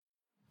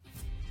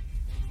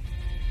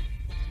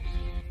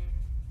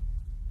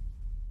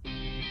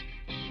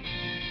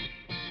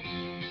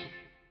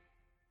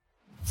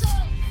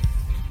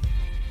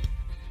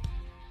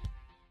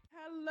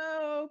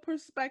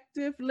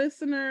prospective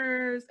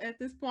listeners at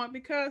this point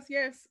because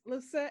yes,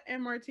 Lisette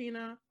and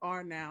Martina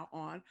are now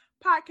on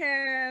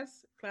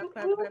podcast. Clap,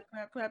 clap, clap,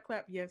 clap, clap,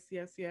 clap. Yes,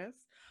 yes, yes.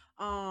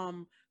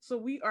 So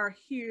we are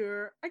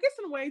here, I guess,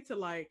 in a way to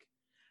like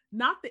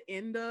not the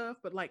end of,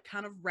 but like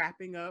kind of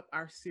wrapping up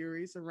our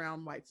series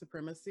around white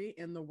supremacy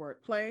in the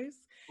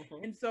workplace.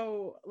 Mhm. And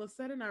so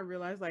Lisette and I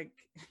realized like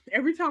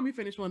every time we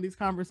finish one of these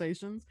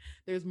conversations,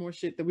 there's more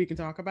shit that we can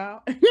talk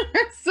about.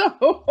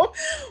 So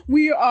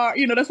we are,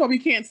 that's why we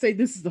can't say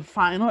this is the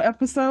final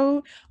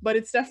episode, but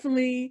it's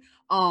definitely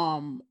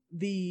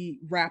the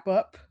wrap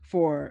up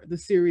for the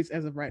series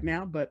as of right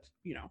now. But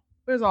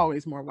there's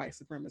always more white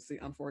supremacy,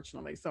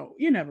 unfortunately. So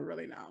you never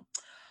really know.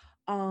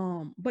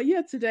 But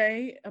yeah,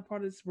 today, a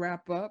part of this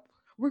wrap up,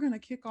 we're gonna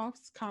kick off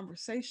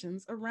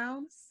conversations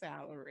around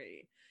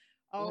salary.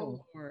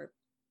 Oh Mm. Lord,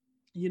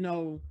 you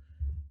know,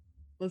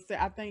 let's say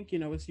I think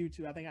it's you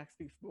two. I think I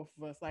speak for both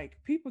of us. Like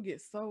people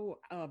get so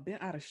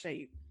bent out of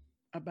shape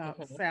about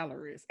Mhm.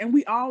 salaries, and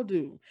we all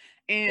do.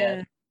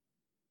 Yes.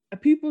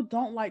 And people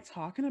don't like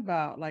talking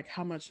about like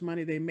how much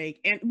money they make.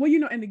 And well,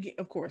 and again,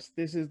 of course,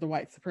 this is the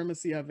white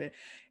supremacy of it.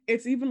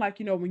 It's even like,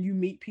 when you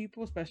meet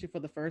people, especially for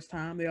the first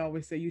time, they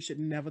always say you should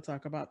never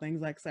talk about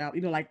things like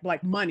salary,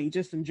 like money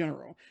just in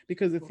general,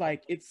 because it's Mhm.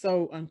 like it's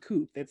so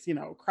uncouth, it's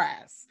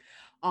crass.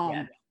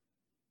 Yes.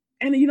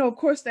 And of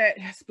course that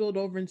has spilled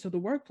over into the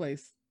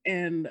workplace.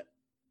 And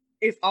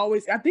it's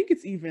always, I think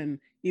it's even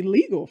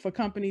illegal for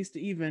companies to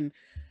even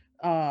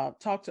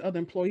talk to other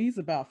employees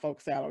about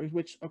folks' salaries,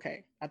 which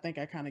okay, I think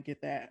I kind of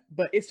get that.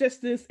 But it's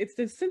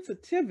this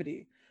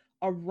sensitivity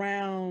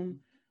around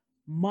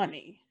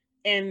money.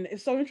 And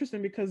it's so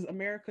interesting because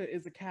America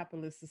is a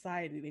capitalist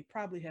society. They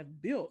probably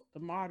have built the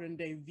modern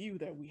day view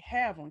that we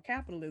have on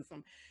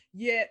capitalism.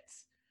 Yet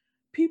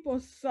people are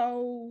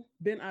so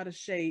bent out of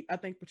shape. I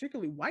think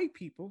particularly white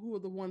people, who are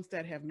the ones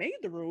that have made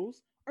the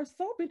rules, are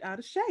so bent out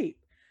of shape.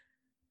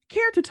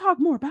 Care to talk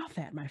more about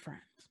that, my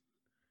friend?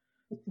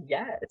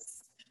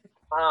 Yes.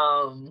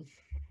 Um,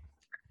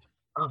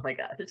 oh my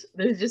gosh.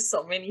 There's just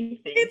so many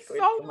things It's going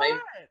so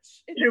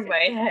much. through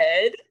my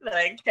head that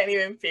I can't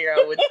even figure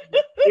out which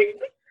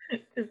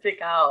to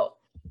pick out.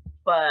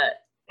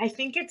 But I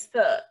think it's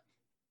the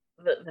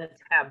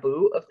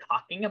taboo of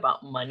talking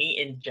about money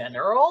in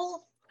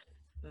general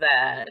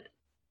that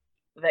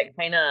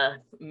kind of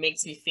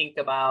makes me think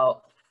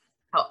about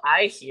how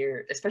I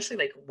hear, especially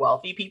like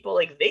wealthy people,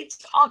 like they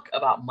talk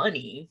about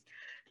money.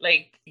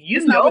 Like,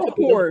 It's not with the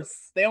who the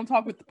poors. They don't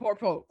talk with the poor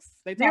folks.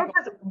 They they talk don't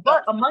about have,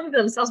 but themselves. among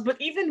themselves, but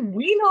even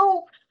we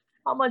know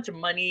how much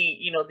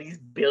money, these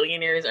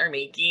billionaires are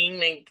making.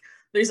 Like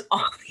there's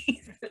all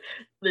these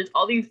there's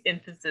all these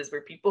instances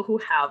where people who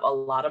have a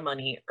lot of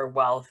money or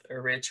wealth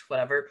or rich,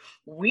 whatever,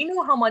 we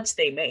know how much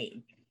they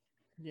make.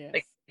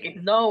 Like Yes.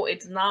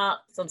 it's not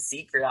some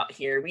secret out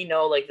here. We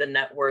know like the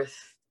net worth.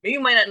 Maybe you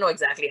might not know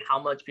exactly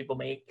how much people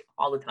make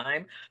all the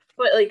time,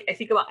 but like I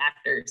think about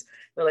actors.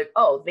 They're like,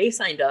 oh, they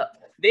signed up.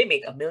 They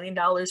make $1 million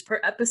per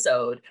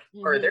episode,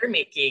 or Hmm. they're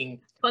making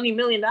 $20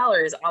 million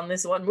on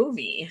this one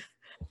movie,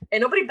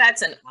 and nobody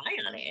bats an eye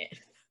on it.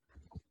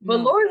 But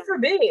No. Lord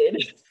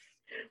forbid,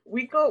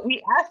 we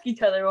ask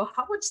each other, well,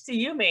 how much do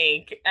you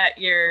make at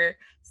your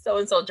so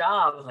and so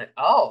job? I'm like,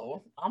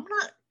 oh, I'm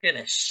not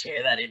gonna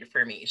share that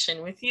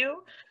information with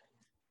you.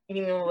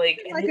 Like,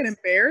 It's and like an it's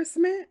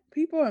embarrassment.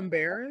 People are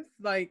embarrassed.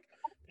 Like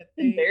that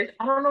they embarrassing.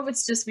 I don't know if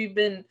it's just we've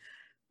been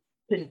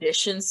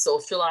conditioned,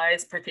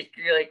 socialized,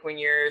 particularly like when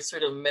you're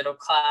sort of middle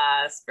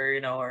class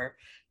or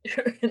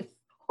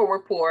or we're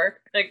poor,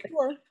 like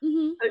poor.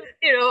 Hmm.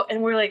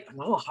 and we're like,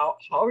 oh, how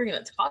are we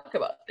going to talk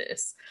about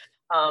this?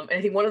 And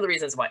I think one of the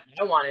reasons why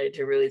I wanted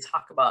to really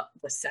talk about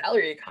the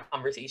salary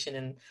conversation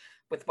and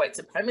with white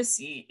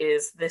supremacy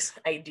is this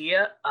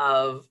idea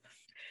of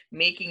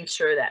making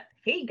sure that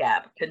pay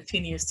gap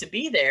continues to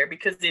be there.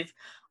 Because if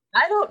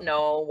I don't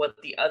know what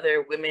the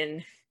other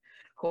women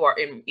who are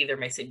in either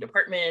my same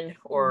department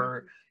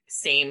or Hmm.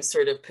 same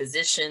sort of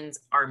positions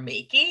are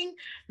making,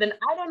 then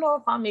I don't know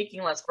if I'm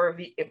making less, or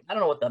if I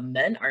don't know what the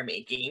men are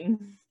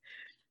making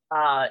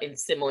in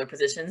similar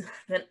positions,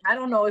 then I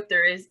don't know if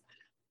there is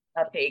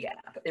a pay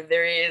gap, if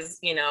there is,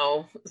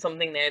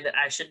 something there that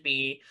I should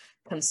be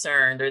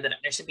concerned, or that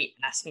I should be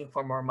asking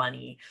for more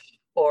money,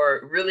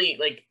 or really,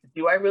 like,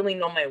 do I really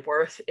know my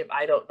worth if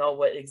I don't know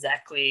what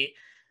exactly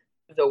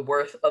the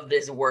worth of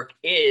this work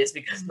is,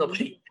 because Hmm.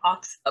 nobody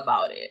talks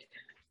about it,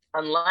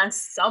 unless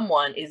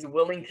someone is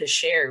willing to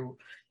share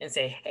and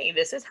say, hey,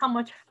 this is how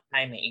much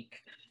I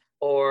make,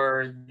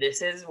 or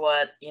this is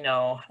what,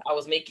 I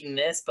was making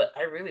this, but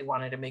I really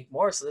wanted to make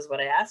more, so this is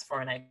what I asked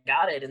for and I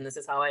got it, and this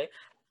is how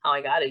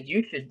I got it.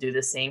 You should do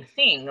the same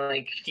thing.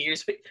 Like,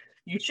 here's what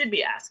you should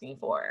be asking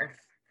for.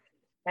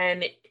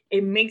 And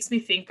it makes me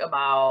think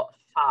about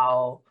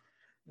how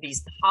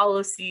these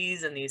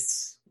policies and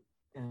these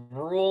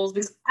rules,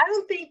 because I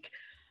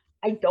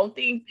don't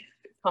think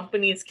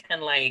companies can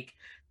like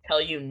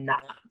tell you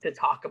not to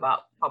talk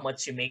about how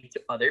much you make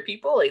to other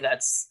people. Like,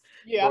 that's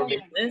Yeah, I your don't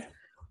think they business, can.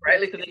 right?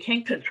 But Like, they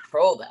can't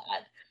control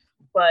that.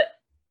 But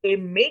it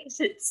makes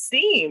it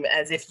seem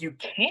as if you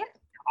can't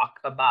talk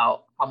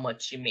about how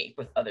much you make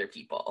with other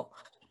people.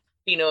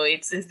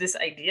 It's this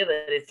idea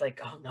that it's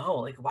like, oh no,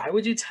 like why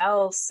would you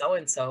tell so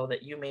and so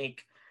that you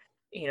make,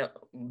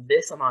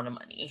 this amount of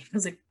money?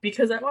 It's like,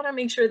 because I want to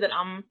make sure that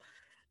I'm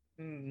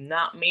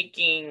not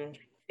making.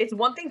 It's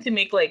one thing to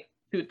make like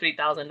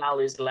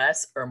 $2,000-3,000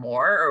 less or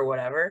more or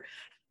whatever,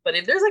 but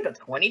if there's like a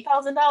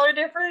 $20,000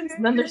 difference,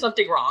 then there's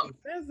something wrong.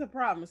 There's the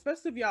problem,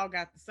 especially if y'all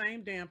got the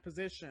same damn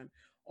position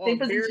or Same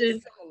very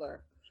position,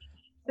 similar.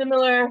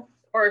 similar,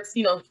 or it's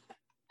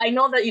I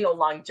know that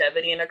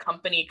longevity in a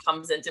company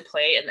comes into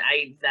play, and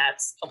I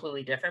that's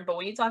completely different. But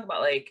when you talk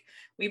about like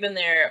we've been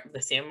there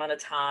the same amount of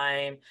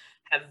time,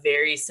 have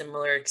very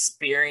similar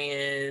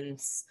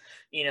experience,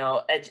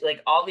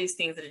 like all these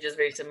things that are just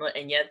very similar,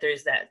 and yet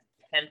there's that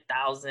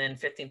 $10,000,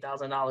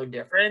 $15,000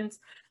 difference,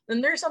 then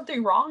there's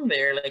something wrong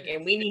there. Like,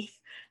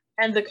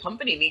 and the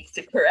company needs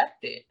to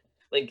correct it.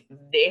 Like,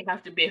 they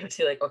have to be able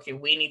to like, okay,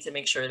 we need to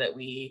make sure that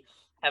we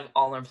have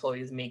all our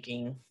employees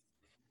making.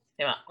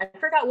 I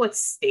forgot what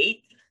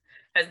state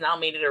has now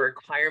made it a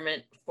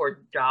requirement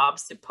for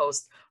jobs to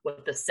post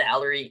what the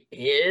salary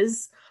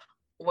is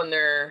when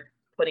they're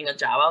putting a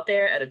job out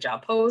there at a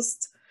job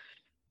post.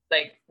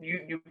 Like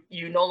you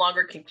no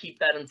longer can keep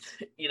that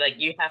until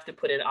you have to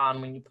put it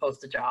on when you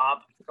post a job.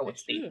 I forgot They what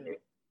state. should.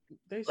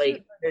 They should.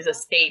 Like there's a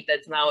state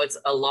that's now it's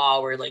a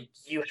law where like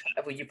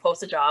when you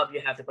post a job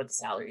you have to put the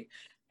salary.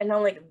 And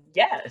I'm like,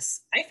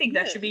 yes, I think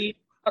that should be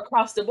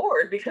across the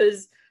board,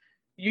 because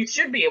you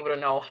should be able to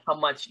know how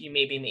much you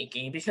may be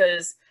making,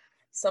 because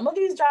some of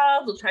these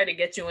jobs will try to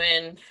get you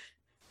in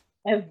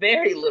at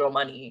very little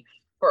money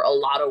for a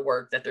lot of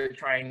work that they're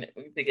trying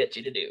to get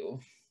you to do.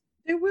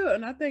 It will,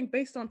 and I think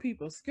based on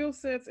people's skill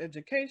sets,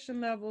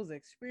 education levels,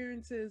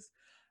 experiences,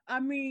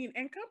 I mean,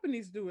 and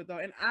companies do it though.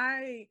 And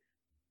I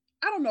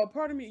don't know.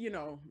 Part of me,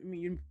 I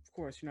mean, of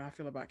course, how I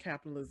feel about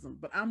capitalism,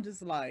 but I'm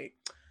just like,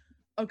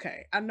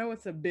 okay, I know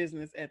it's a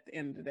business at the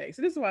end of the day.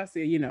 So this is why I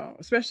say,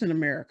 especially in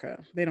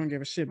America, they don't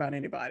give a shit about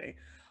anybody.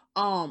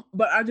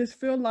 But I just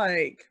feel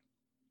like,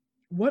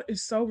 what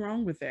is so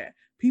wrong with that?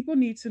 People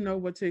need to know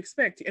what to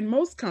expect, and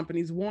most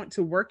companies want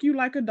to work you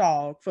like a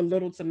dog for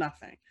little to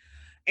nothing.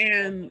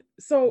 And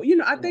so,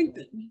 I think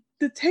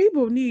the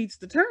table needs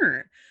to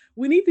turn.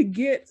 We need to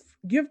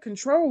give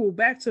control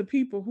back to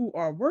people who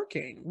are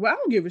working. Well, I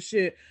don't give a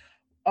shit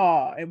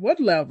at what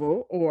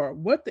level or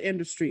what the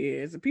industry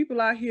is. The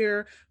people out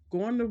here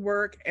going to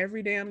work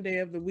every damn day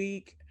of the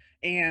week.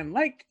 And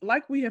like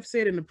we have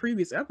said in the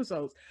previous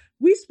episodes,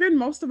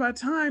 most of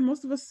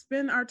us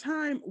spend our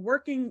time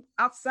working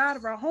outside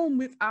of our home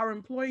with our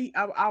employee,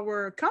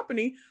 our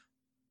company,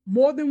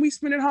 more than we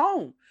spend at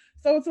home.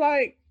 So it's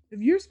like, if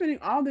you're spending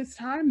all this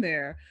time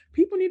there,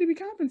 people need to be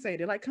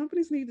compensated. Like,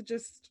 companies need to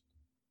just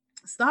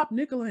stop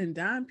nickel and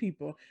dime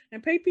people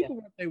and pay Yeah. people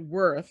what they're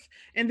worth.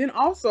 And then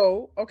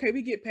also, okay,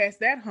 we get past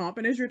that hump.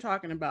 And as you're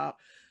talking about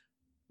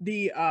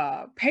the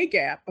pay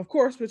gap, of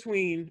course,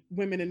 between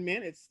women and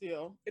men, it's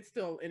still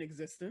in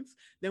existence.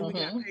 Then we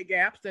got Mm-hmm. pay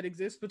gaps that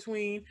exist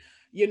between,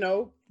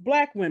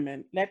 Black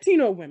women,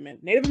 Latino women,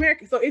 Native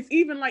American. So it's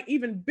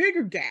even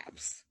bigger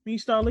gaps when you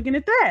start looking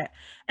at that.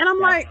 And I'm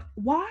Yeah. like,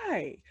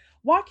 why?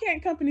 Why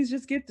can't companies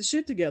just get the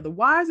shit together?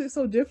 Why is it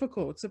so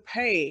difficult to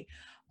pay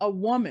a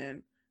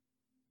woman,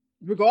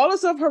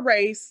 regardless of her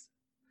race,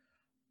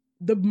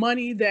 the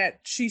money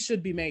that she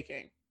should be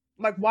making?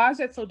 Like, why is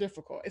that so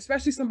difficult?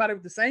 Especially somebody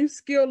with the same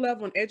skill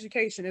level and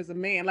education as a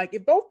man. Like,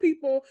 if both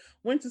people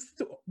went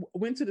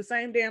to the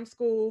same damn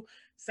school,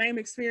 same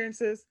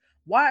experiences,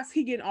 why is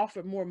he getting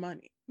offered more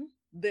money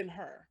than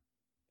her?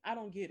 I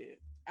don't get it.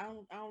 I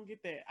don't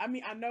get that. I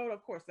mean, I know,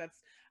 of course,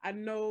 I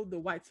know the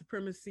white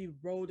supremacy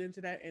rolled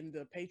into that, and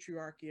the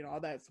patriarchy and all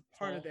that's a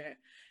part of that,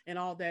 and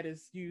all that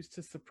is used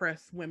to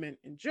suppress women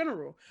in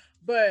general.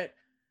 But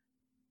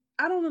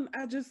I don't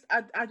I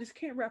just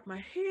can't wrap my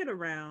head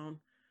around,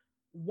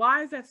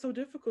 why is that so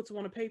difficult to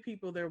want to pay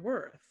people their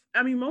worth?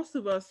 I mean, most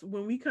of us,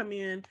 when we come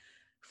in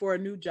for a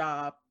new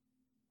job,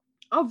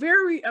 I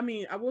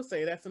mean, I will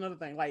say that's another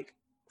thing, like,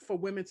 for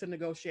women to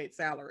negotiate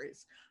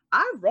salaries.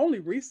 I've only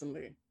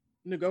recently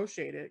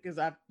negotiated, because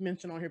I've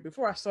mentioned on here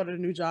before, I started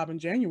a new job in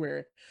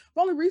January.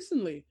 I've only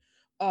recently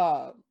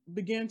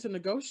began to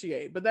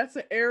negotiate, but that's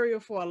an area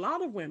for a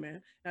lot of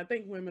women, and I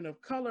think women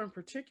of color in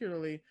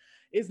particularly,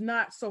 is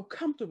not so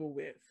comfortable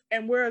with.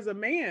 And whereas a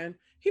man,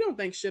 he don't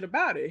think shit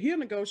about it. He'll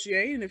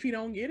negotiate, and if he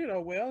don't get it,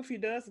 oh well. If he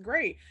does,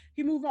 great.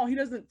 He move on. He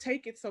doesn't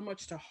take it so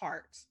much to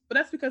heart. But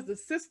that's because the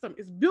system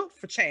is built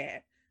for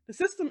Chad. The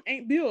system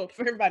ain't built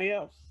for everybody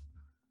else.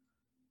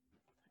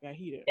 I got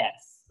heated.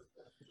 Yes.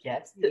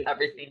 Yes to Heated.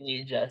 everything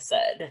you just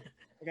said.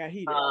 I got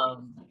heated.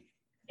 Um,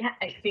 yeah,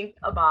 I think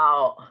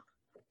about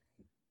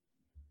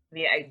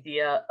the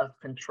idea of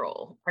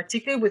control,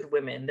 particularly with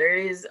women. There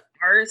is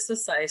our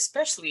society,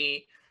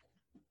 especially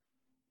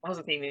I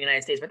wasn't saying in the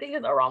United States, but I think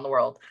it's around the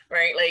world,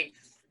 right? Like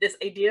this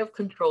idea of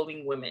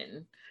controlling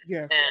women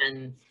Yeah.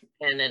 and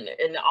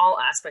in all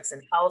aspects,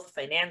 in health,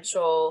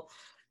 financial,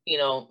 you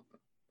know,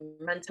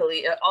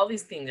 mentally, all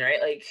these things, right?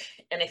 Like,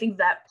 and I think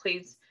that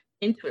plays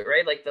into it,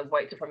 right? Like the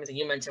white supremacy,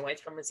 you mentioned white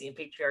supremacy and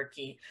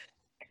patriarchy.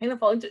 kind of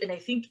fall into, and I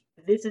think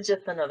this is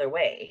just another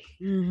way,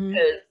 Mhm.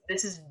 because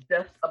this is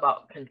just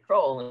about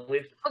control, and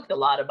we've talked a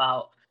lot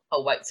about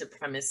how white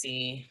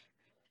supremacy,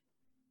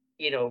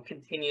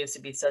 continues to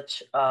be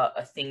such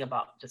a thing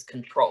about just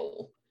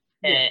control,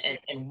 Yeah.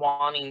 and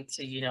wanting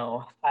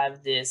to,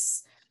 have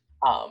this,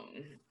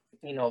 um,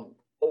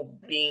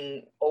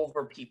 being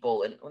over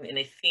people, and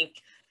I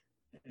think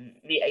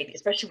the idea,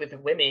 especially with the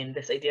women,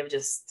 this idea of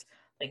just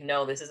like,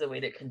 no, this is a way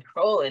to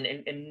control,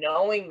 and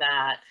knowing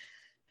that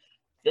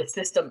the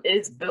system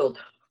is built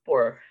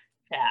for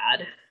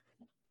bad,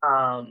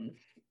 um,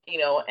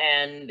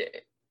 and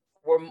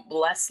we're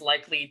less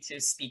likely to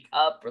speak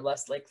up, we're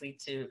less likely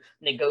to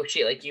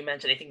negotiate, like you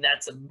mentioned. I think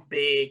that's a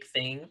big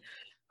thing,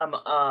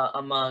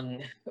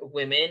 among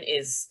women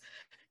is,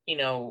 you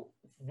know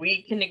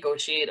we can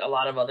negotiate a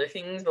lot of other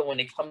things, but when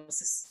it comes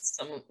to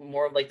some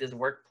more of like this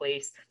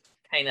workplace,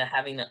 kind of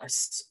having to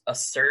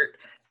assert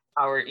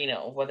our,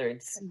 whether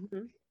it's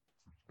Mhm.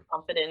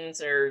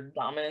 confidence or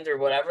dominance or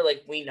whatever,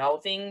 like we know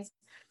things,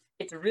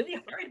 it's really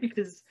hard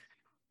because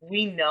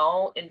we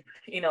know, and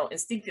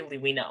instinctively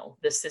we know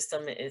the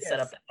system is set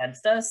up Yes.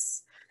 against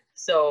us.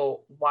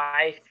 So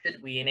why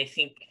should we? And I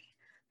think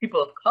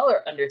people of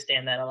color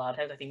understand that a lot of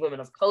times. I think women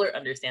of color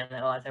understand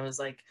that a lot of times.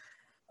 Like,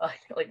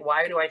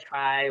 why do I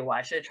try?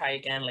 Why should I try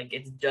again? Like,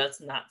 it's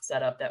just not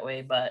set up that way.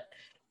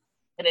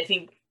 And I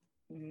think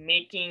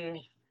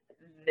making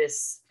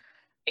this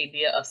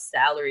idea of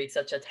salary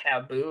such a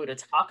taboo to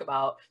talk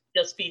about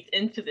just feeds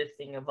into this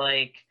thing of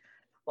like,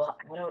 well,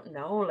 I don't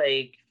know,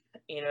 like,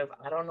 if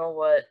I don't know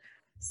what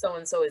so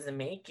and so is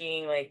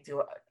making, like,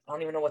 I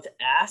don't even know what to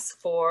ask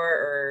for,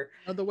 or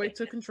Another way like,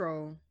 to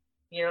control.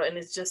 and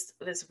it's just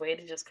this way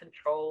to just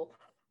control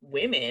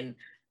women.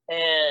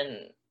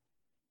 And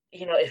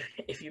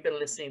if you've been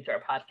listening to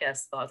our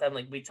podcast the whole time,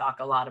 like, we talk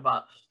a lot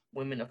about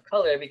women of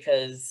color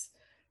because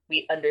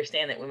we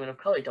understand that women of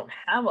color don't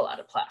have a lot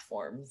of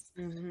platforms.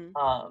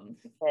 Mhm.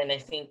 And I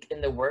think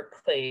in the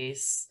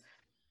workplace,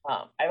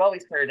 I've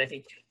always heard, I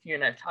think you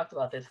and I've talked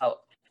about this,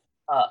 how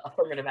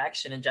affirmative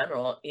action in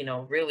general,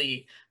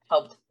 really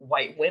helped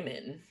white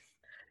women,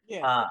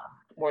 Yes. uh,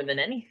 more than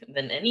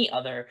any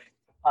other,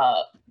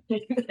 uh,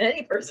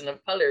 any person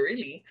of color,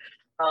 really.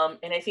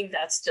 And I think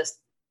that's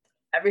just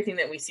everything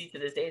that we see to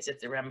this day is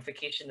just a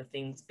ramification of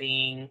things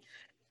being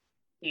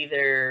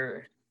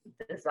either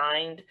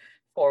designed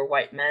for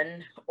white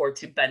men or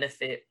to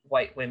benefit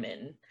white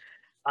women.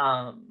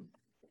 Um,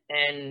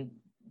 and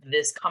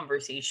this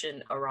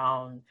conversation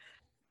around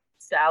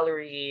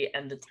salary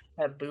and the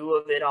taboo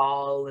of it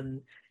all,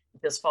 and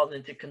just falls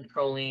into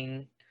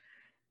controlling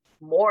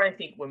more, I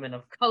think, women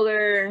of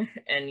color,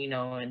 and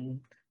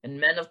and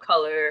men of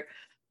color,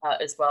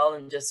 as well,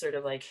 and just sort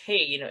of like, hey,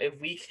 if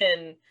we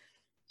can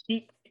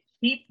keep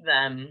keep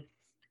them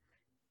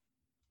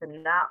to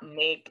not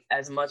make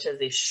as much as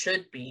they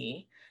should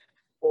be,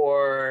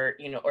 or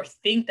or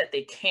think that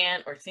they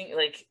can, or think,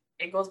 like,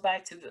 it goes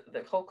back to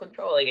the whole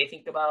control. Like, I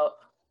think about,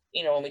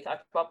 when we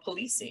talk about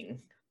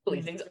policing's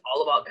Mhm.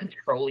 all about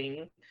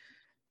controlling,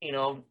 you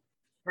know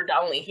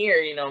predominantly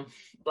here,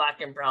 black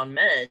and brown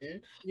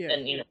men, Yeah.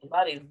 and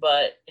bodies,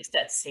 but it's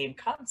that same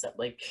concept.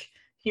 Like,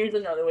 here's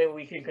another way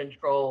we can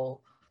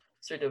control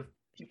sort of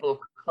people of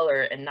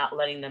color and not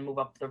letting them move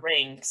up the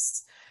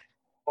ranks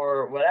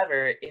or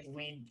whatever, if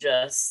we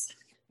just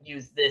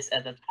use this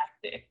as a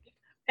tactic.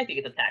 I think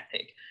it's a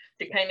tactic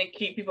to kind of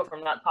keep people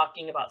from not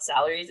talking about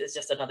salaries. Is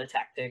just another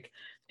tactic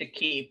to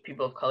keep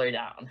people of color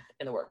down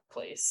in the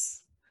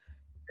workplace,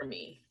 for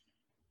me.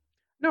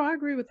 No, I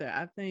agree with that.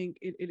 I think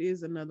it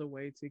is another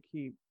way to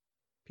keep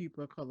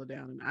people of color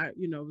down.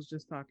 And was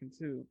just talking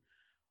to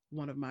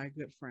one of my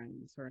good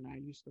friends. Her and I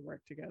used to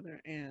work together,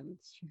 and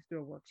she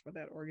still works for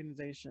that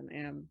organization.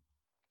 And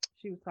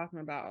she was talking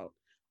about,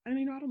 and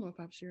I don't know if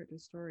I've shared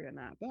this story or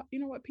not, but you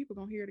know what? People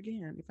gonna hear it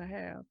again if I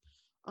have.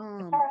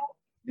 Um,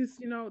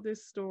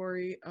 this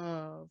story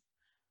of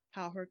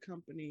how her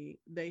company,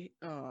 they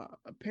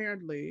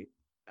apparently,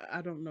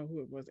 I don't know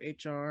who it was,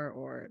 HR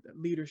or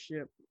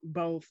leadership,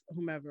 both,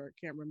 whomever,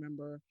 can't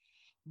remember,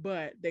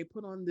 but they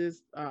put on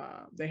this,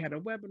 they had a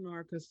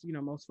webinar because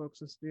most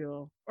folks are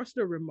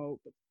still remote,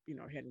 but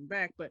heading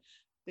back. But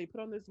they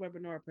put on this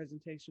webinar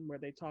presentation where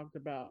they talked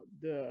about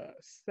the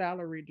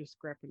salary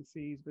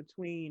discrepancies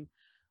between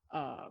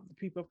the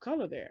people of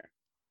color there.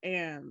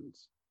 And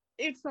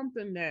it's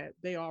something that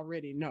they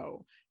already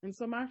know. And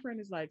so my friend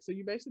is like, so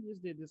you basically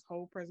just did this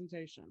whole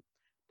presentation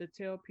to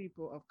tell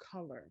people of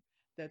color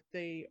that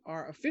they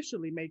are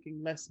officially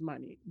making less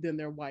money than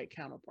their white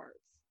counterparts.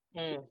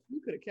 Mm. You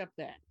could have kept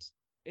that.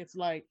 It's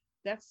like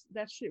that's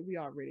shit we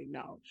already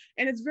know.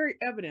 And it's very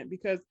evident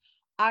because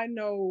I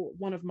know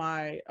one of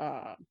my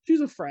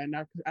she's a friend,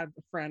 I have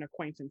a friend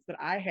acquaintance that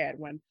I had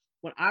when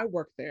I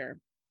worked there.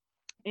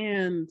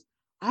 And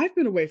I've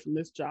been away from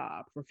this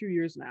job for a few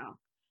years now.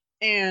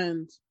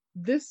 And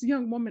this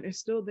young woman is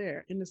still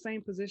there in the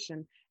same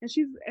position. And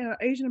she's an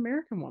Asian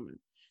American woman. Mm.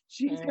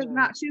 She has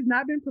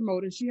not been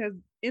promoted. She has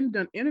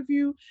done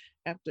interview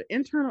after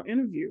internal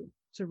interview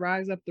to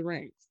rise up the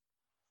ranks.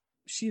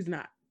 She's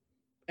not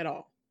at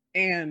all.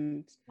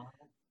 And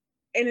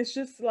And it's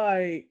just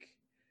like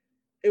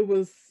it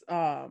was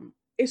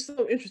it's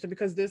so interesting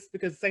because the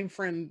same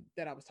friend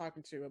that I was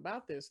talking to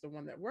about this, the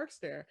one that works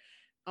there,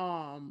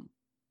 um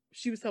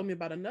she was telling me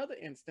about another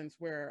instance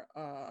where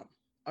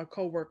a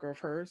coworker of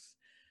hers,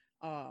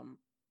 um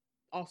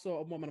also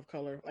a woman of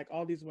color, like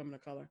all these women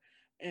of color,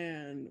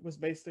 and was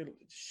basically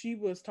she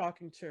was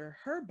talking to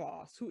her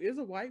boss, who is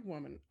a white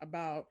woman,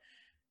 about,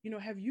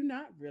 have you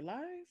not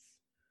realized,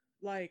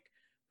 like,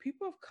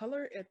 people of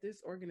color at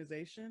this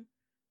organization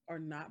are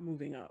not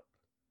moving up.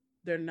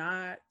 They're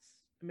not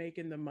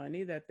making the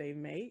money that they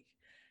make.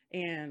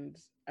 And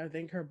I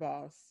think her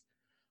boss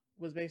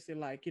was basically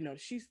like,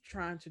 she's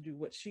trying to do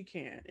what she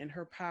can in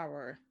her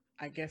power,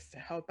 I guess, to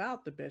help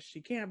out the best she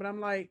can. But I'm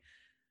like,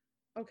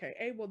 okay,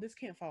 well, this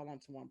can't fall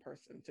onto one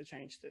person to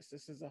change this.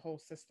 This is a whole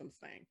systems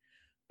thing.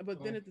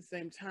 But then Mm. at the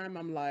same time,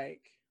 I'm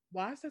like,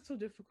 why is that so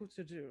difficult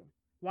to do?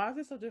 Why is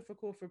it so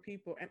difficult for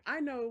people? And I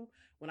know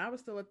when I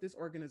was still at this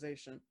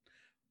organization,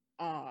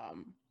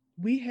 um,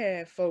 we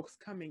had folks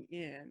coming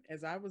in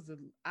as I was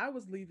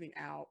leaving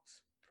out.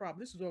 Probably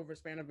this was over a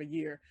span of a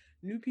year.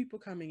 New people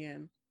coming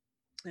in,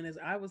 and as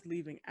I was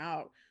leaving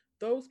out,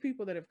 those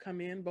people that have come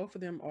in, both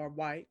of them are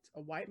white, a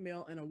white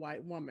male and a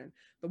white woman.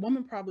 The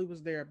woman probably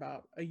was there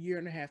about a year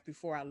and a half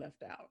before I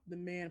left out. The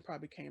man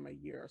probably came a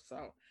year or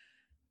so.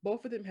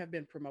 Both of them have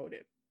been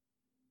promoted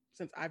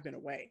since I've been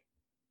away.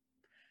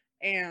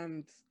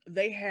 And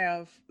they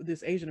have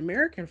this Asian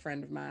American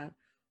friend of mine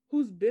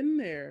who's been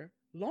there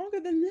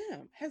longer than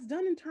them, has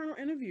done internal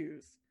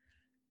interviews,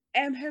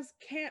 and has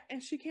can't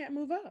and she can't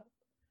move up.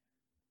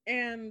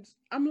 And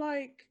I'm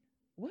like,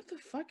 what the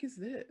fuck is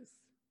this?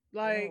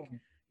 Like, Mm.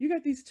 you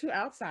got these two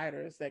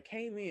outsiders that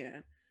came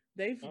in,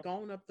 they've Mm.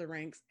 gone up the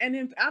ranks, and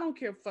then I don't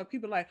care, fuck,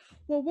 people like,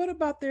 well, what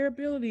about their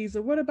abilities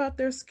or what about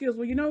their skills?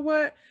 Well, you know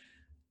what?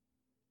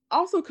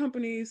 Also,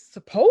 companies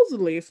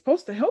supposedly is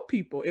supposed to help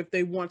people if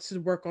they want to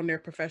work on their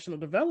professional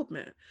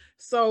development.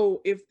 So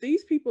if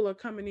these people are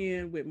coming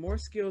in with more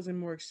skills and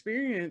more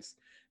experience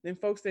than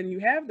folks than you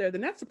have there,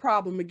 then that's a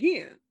problem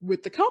again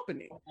with the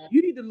company. Mhm.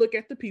 You need to look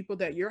at the people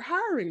that you're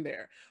hiring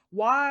there.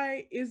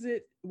 Why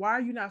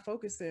are you not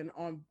focusing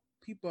on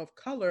people of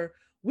color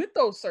with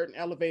those certain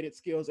elevated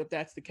skills if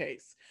that's the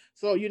case?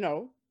 So,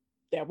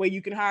 that way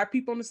you can hire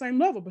people on the same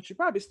level, but you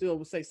probably still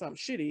would say something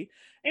shitty,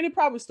 and it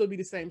probably still be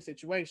the same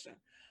situation.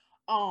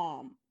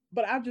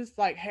 But I just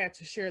like had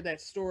to share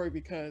that story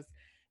because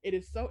it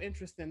is so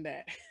interesting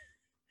that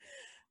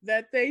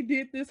that they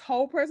did this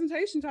whole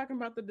presentation talking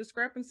about the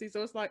discrepancy.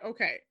 So it's like,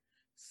 okay,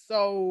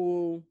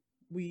 so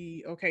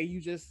you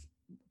just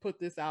put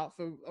this out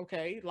for,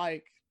 okay,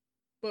 like,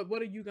 but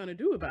what are you gonna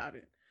do about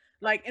it?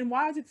 Like, and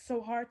why is it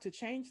so hard to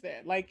change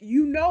that? Like,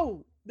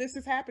 this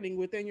is happening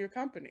within your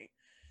company.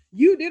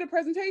 You did a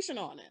presentation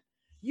on it.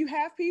 You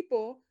have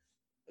people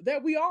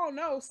that we all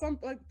know, some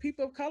like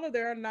people of color,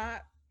 they're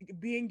not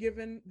being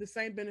given the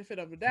same benefit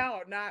of the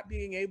doubt, or not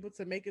being able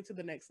to make it to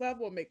the next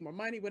level or make more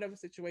money, whatever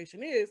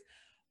situation is.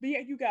 But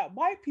yet you got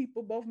white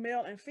people, both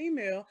male and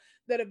female,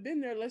 that have been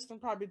there less than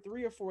probably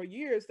 3 or 4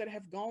 years that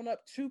have gone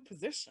up 2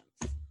 positions.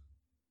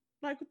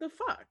 Like, what the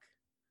fuck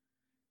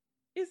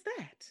is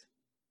that?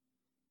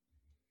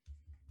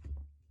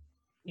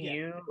 Yeah,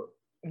 You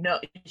no,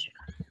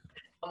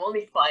 I'm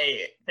only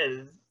quiet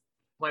because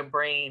my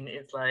brain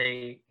is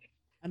like,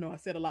 I know I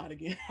said a lot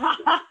again.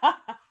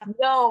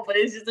 no, but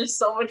it's just there's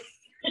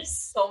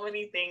so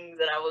many things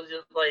that I was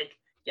just like,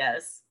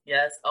 yes,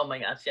 yes, oh my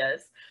gosh,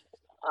 yes.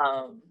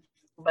 Um,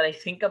 but I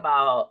think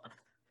about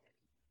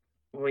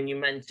when you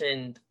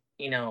mentioned,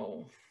 you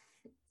know,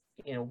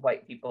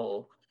 white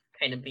people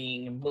kind of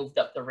being moved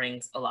up the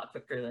ranks a lot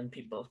quicker than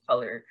people of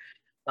color.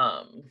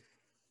 Um,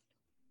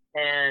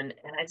 and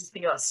I just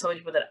think about so many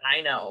people that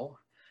I know,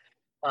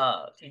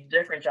 to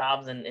different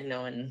jobs, and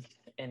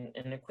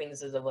and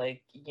acquaintances of,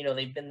 like,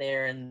 they've been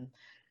there, and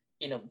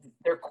you know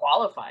they're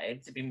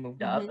qualified to be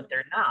moved up, Hmm. but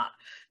they're not.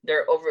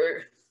 They're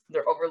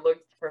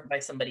overlooked for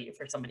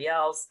somebody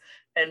else,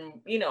 and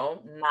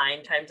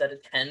 9 times out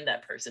of 10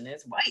 that person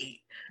is white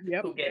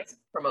Yep. who gets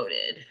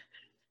promoted.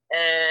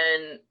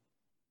 And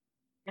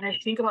and I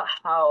think about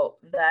how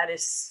that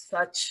is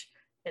such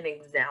an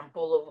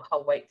example of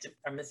how white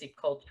supremacy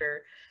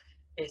culture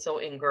is so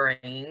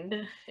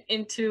ingrained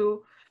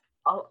into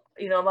a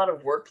lot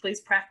of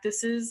workplace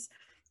practices,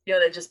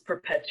 that just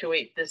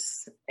perpetuate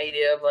this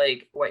idea of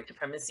like white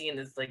supremacy and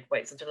this like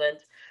white centerland.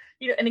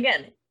 And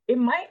again, it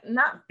might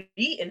not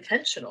be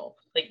intentional.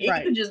 Like, it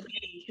Right. could just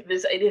be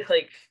this idea,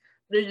 like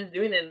they're just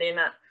doing it, and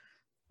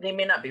they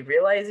may not be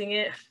realizing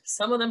it.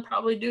 Some of them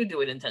probably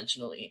do it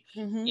intentionally,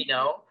 Hmm. you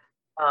know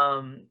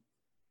um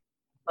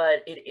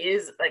but it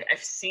is like,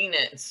 I've seen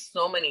it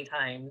so many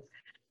times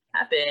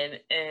happen,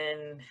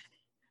 and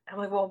I'm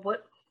like, well,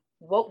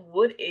 what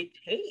would it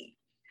take?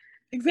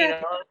 You know,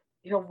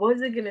 Exactly. what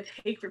is it going to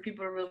take for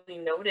people to really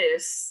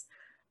notice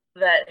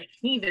that,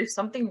 hey, there's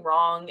something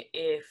wrong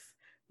if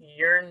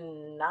you're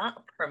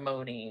not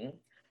promoting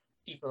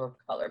people of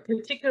color,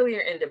 particularly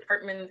in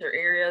departments or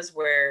areas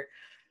where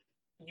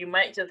you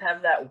might just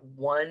have that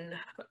one,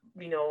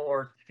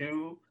 or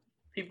two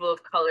people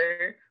of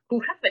color who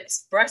have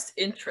expressed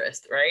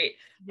interest, right?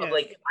 Of Yes.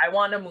 like, I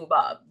want to move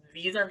up.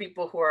 These are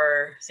people who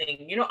are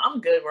saying, I'm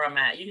good where I'm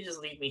at. You can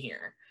just leave me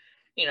here.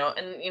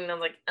 And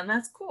like, and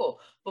that's cool.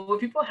 But when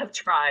people have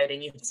tried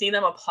and you've seen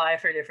them apply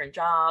for different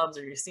jobs,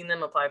 or you've seen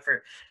them apply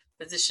for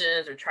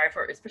positions, or try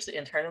for, especially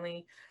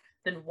internally,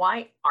 then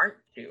why aren't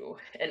you?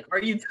 And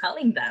are you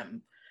telling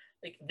them,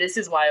 like, this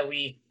is why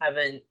we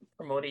haven't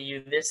promoted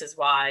you, this is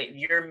why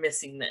you're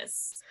missing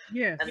this? And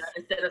then Yes.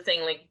 instead of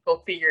saying, like, go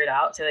figure it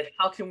out, say, like,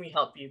 how can we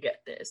help you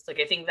get this? Like,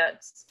 I think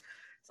that's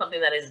something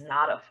that is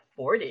not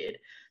afforded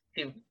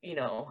to,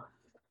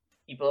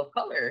 people of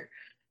color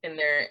in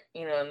their,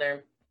 in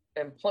their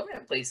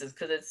employment places,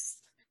 because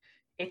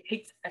it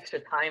takes extra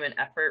time and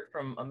effort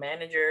from a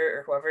manager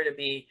or whoever to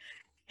be,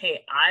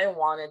 hey, I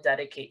want to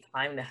dedicate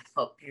time to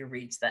help you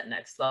reach that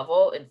next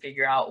level and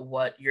figure out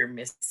what you're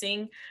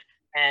missing,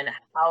 and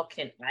how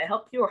can I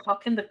help you, or how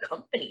can the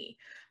company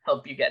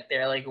help you get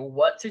there? Like,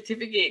 what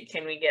certificate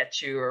can we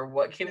get you, or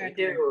what can we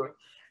Exactly. do?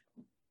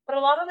 But a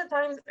lot of the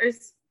times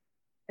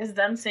is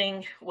them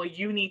saying, well,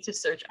 you need to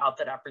search out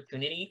that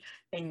opportunity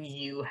and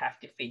you have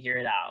to figure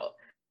it out,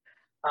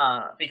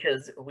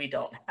 because we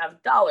don't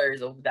have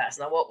dollars, or that's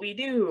not what we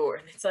do.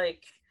 And it's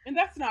like, And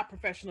that's not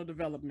professional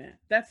development.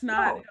 That's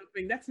not no.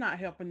 helping. That's not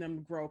helping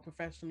them grow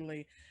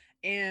professionally.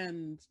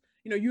 And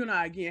you and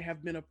I again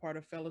have been a part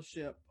of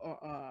fellowship or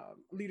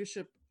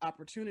leadership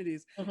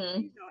opportunities.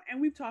 Mm-hmm.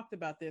 And we've talked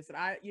about this.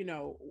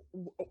 And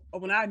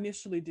when I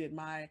initially did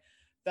my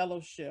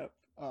fellowship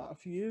a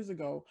few years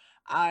ago,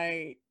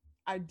 I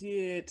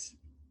did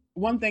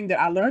one thing that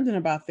I learned in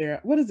about there.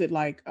 What is it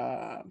like?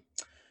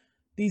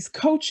 These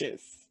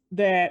coaches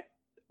that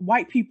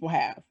white people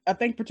have. I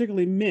think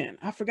particularly men.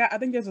 I forgot. I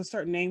think there's a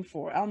certain name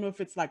for it. I don't know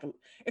if it's like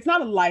it's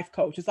not a life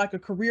coach. It's like a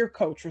career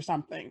coach or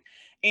something.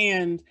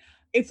 And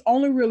it's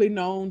only really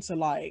known to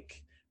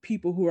like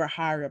people who are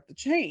higher up the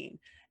chain.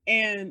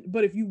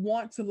 But if you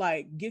want to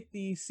like get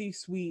these C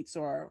suites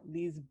or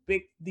these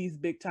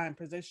big time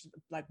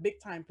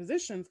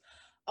positions,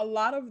 a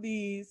lot of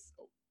these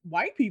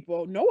white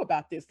people know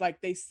about this.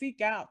 Like they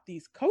seek out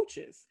these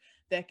coaches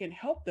that can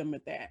help them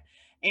with that.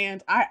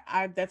 And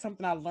I that's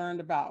something I learned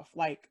about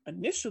like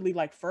initially,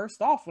 like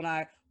first off when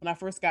I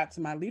first got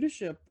to my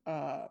leadership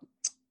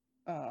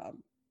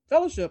um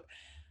fellowship,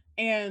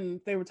 and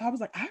they were talking, I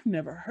was like, I've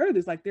never heard of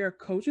this. Like there are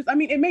coaches. I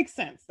mean, it makes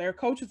sense. There are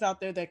coaches out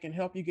there that can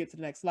help you get to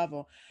the next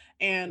level.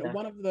 And Yeah.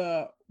 one of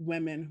the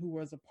women who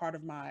was a part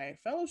of my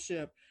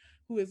fellowship,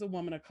 who is a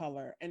woman of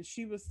color, and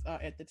she was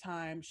at the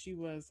time she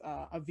was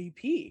a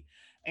VP,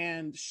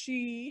 and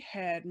she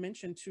had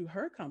mentioned to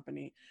her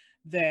company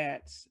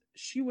that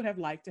she would have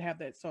liked to have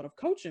that sort of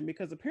coaching,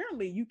 because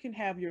apparently you can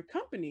have your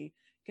company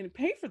can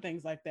pay for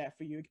things like that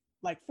for you,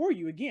 like for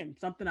you, again,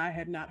 something I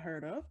had not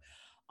heard of.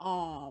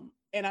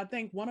 And I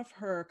think one of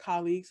her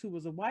colleagues who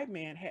was a white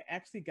man had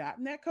actually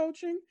gotten that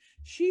coaching.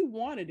 She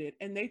wanted it,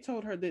 and they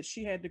told her that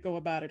she had to go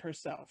about it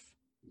herself.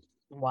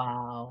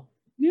 Wow.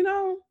 You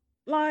know,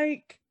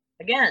 like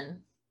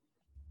Again.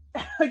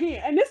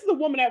 again, and this is a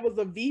woman that was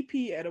a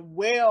VP at a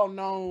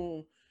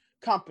well-known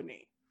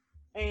company.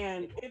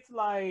 And it's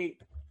like,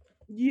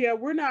 yeah,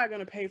 we're not going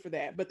to pay for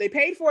that. But they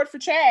paid for it for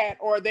Chad,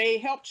 or they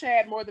helped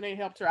Chad more than they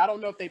helped her. I don't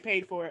know if they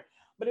paid for it,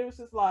 but it was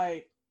just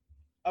like,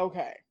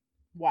 okay,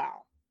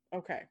 wow,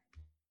 okay.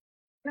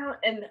 No,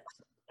 and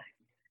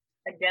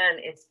again,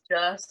 it's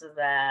just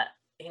that,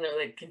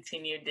 the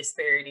continued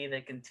disparity,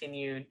 the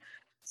continued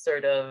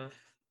sort of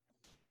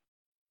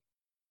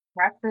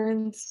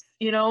preference,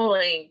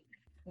 like,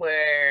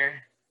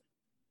 where,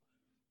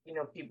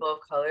 people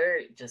of color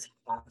just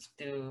have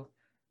to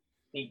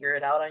figure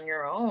it out on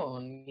your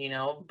own,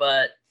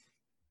 but,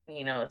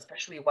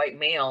 especially white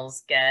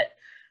males get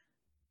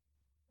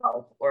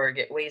help or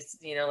get ways,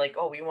 like,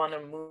 oh, we want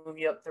to move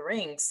you up the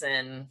ranks.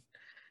 And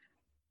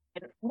I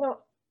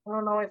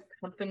don't know if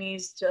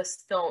companies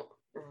just don't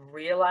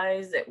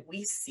realize that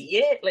we see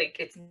it. Like,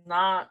 it's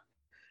not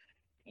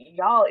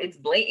y'all, it's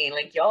blatant.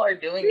 Like, y'all are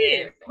doing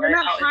Yeah, it we're right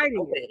not out in the hiding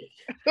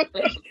open.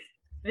 Like,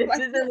 this like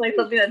isn't like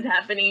something that's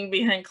happening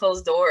behind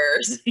closed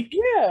doors. Like,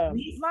 yeah,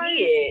 we see like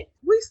it.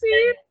 we see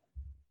And it.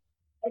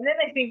 and then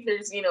I think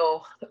there's,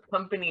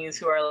 companies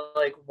who are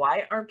like,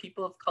 why aren't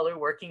people of color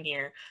working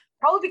here?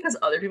 Probably because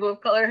other people of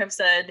color have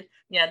said,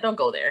 yeah, don't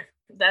go there.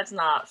 That's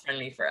not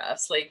friendly for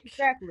us.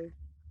 Exactly.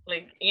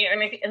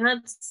 And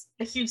that's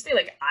a huge thing.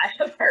 Like, I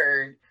have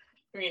heard,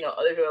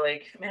 other people are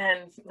like,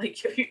 man,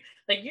 like,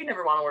 you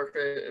never want to work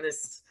for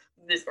this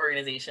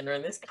organization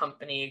or this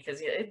company,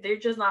 because they're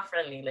just not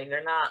friendly. Like,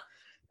 they're not,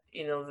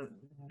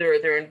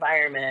 their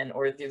environment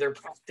or their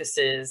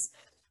practices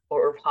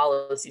or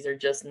policies are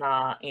just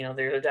not,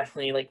 they're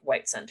definitely like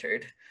white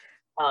centered.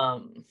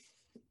 Um,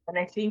 and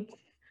I think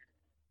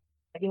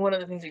one of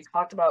the things we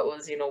talked about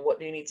was, what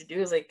do you need to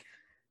do is like,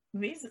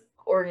 these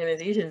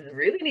organizations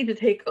really need to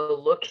take a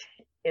look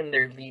in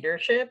their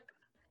leadership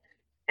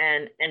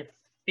and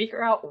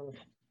figure out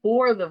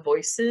who are the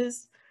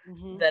voices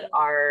Hmm. that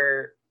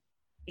are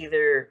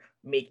either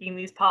making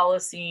these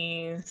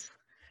policies,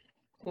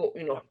 who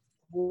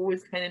who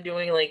is kind of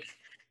doing like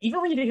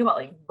even when you think about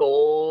like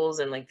goals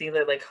and like things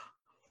like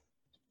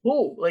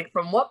oh, like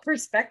from what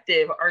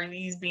perspective are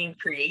these being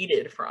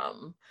created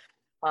from?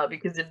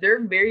 Because if they're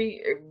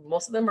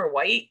most of them are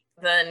white,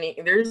 then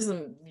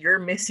you're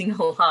missing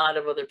a lot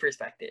of other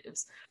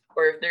perspectives.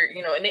 Or if they're,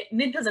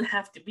 and it doesn't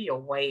have to be a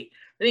white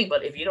thing,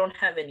 but if you don't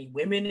have any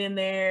women in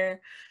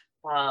there,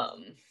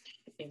 um,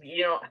 if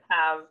you don't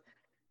have,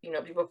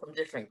 people from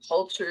different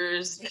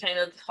cultures kind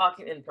of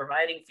talking and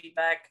providing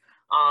feedback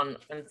on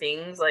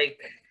things like,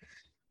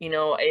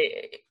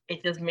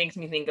 it just makes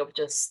me think of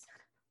just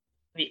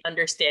the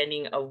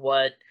understanding of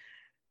what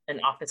an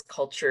office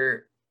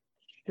culture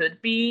should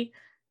be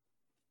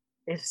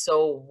is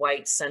so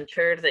white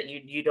centered that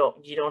you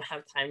don't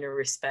have time to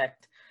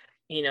respect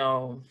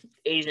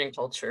Asian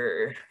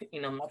culture,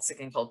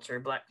 Mexican culture,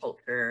 Black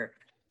culture,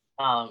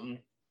 um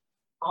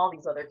all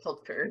these other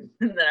cultures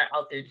that are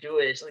out there,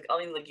 Jewish, like all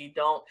these, like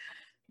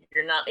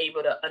you're not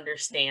able to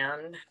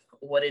understand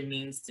what it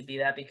means to be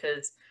that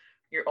because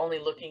you're only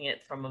looking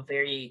at from a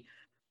very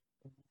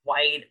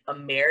white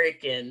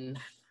American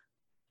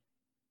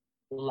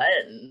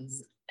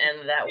lens,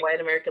 and that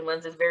white American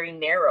lens is very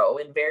narrow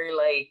and very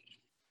like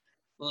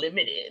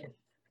limited.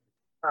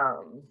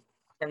 um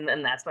and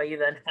then that's why you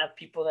then have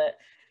people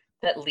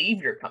that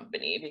leave your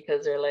company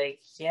because they're like,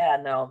 yeah,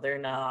 no, they're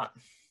not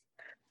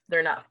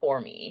for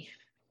me.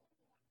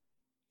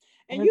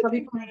 And And then you some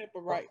think people, right up,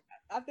 but right.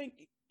 I think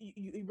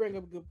you bring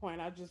up a good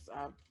point. I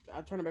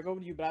turn it back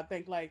over to you, but I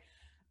think like,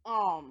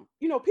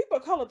 people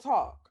of color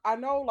talk. I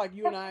know, like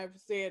you and I have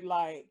said,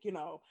 like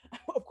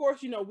of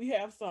course, we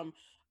have some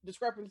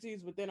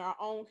discrepancies within our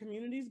own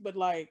communities, but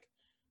like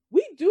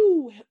we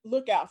do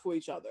look out for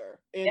each other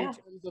in yeah,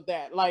 terms of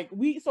that. Like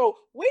we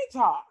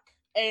talk,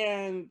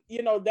 and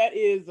that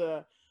is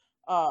a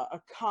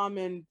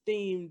common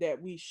theme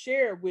that we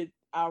share with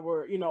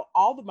our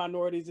all the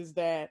minorities is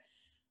that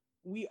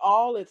we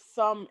all at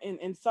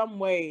in some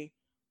way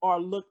are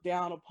looked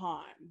down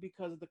upon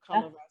because of the yeah,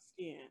 color of our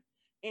skin.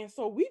 And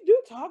so we do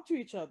talk to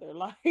each other.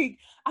 Like,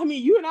 I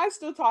mean, you and I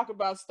still talk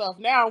about stuff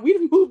now.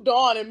 We've moved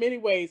on in many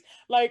ways.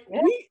 Like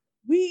yeah,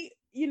 we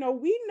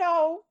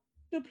know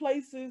the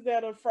places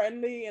that are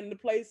friendly and the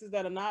places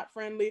that are not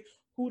friendly,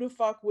 who to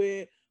fuck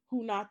with,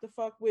 who not to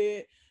fuck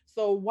with.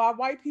 So why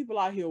white people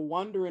out here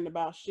wondering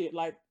about shit,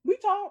 like we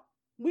talk,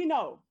 we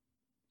know.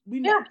 We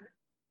yeah. know.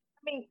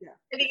 I mean, Yeah.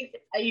 I think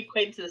I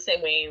equate to the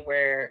same way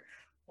where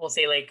we'll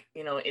say like,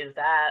 is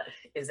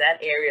that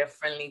area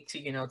friendly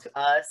to to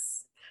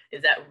us?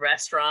 Is that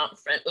restaurant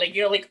friend, like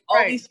like all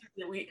Right. these things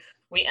that we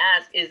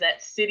ask, is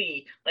that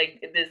city, like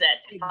is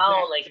that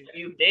town, like Exactly. have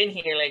you been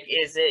here, like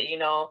is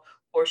it,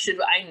 or should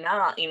I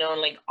not,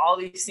 and like all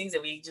these things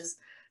that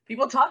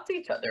people talk to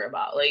each other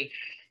about, like,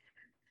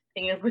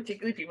 and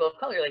particularly people of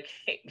color, like,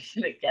 hey,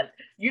 like, yeah,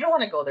 you don't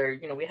want to go there,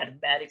 we had a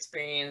bad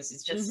experience,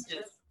 it's Mhm.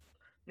 just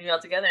all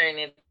together, and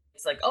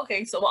it's like,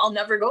 okay, so I'll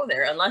never go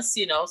there unless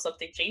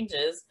something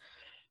changes.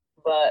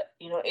 But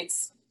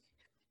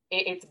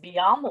it's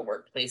beyond the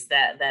workplace,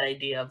 that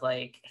idea of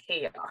like,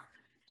 hey,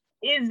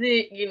 is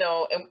it,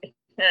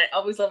 and I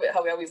always love it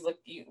how we always look,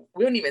 we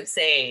don't even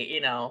say,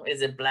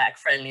 is it black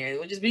friendly,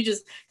 or we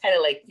just kind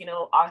of like,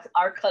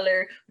 our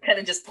color, kind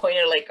of just point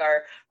at like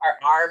our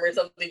arm or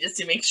something just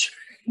to make sure.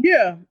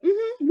 Yeah.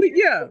 Like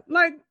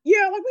we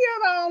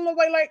have our own little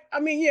way. Like, I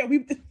mean, yeah,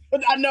 we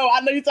I know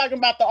you're talking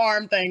about the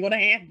arm thing or the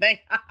hand thing.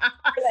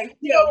 Like,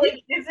 Yeah, we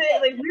like, is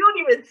it like we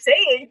don't even say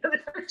it because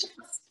we're just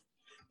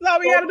that's all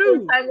we most gotta of the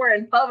do. time we're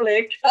in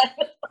public trying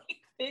to like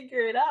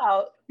figure it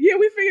out. Yeah,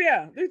 we figure it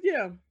out.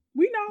 Yeah.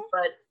 We know.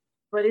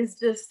 But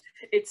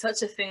it's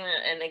such a thing,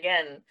 and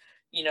again,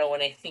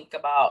 when I think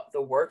about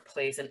the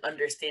workplace and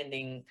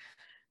understanding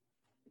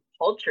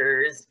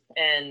cultures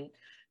and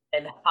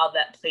how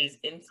that plays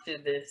into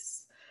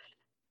this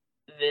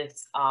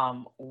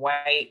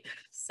white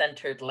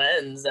centered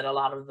lens that a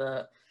lot of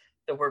the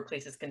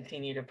workplaces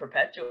continue to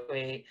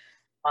perpetuate,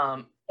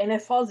 and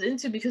it falls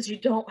into because you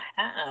don't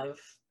have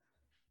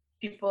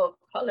people of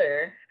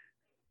color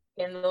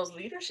in those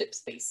leadership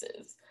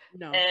spaces.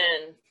 No.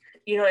 And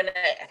and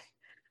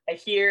I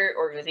hear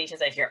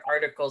organizations, I hear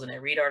articles, and I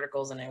read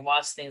articles, and I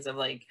watch things of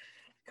like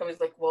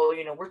companies like, well,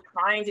 we're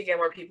trying to get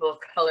more people of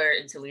color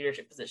into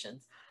leadership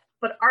positions.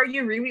 But are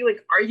you really,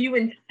 like, are you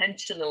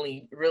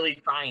intentionally really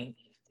trying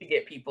to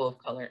get people of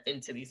color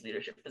into these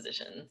leadership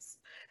positions?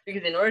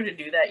 Because in order to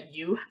do that,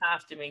 you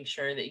have to make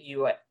sure that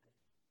you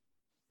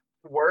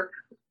work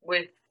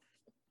with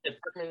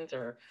departments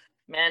or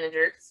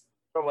managers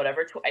or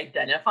whatever to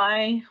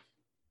identify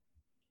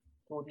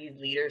who these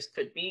leaders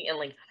could be, and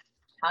like,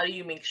 how do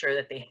you make sure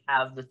that they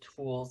have the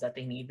tools that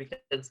they need?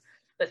 Because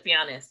let's be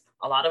honest,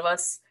 a lot of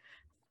us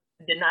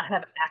did not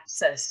have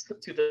access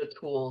to the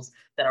tools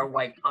that our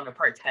white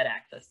counterparts had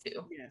access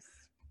to. Yes.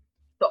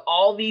 So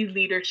all these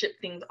leadership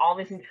things, all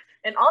these things,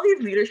 and all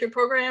these leadership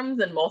programs,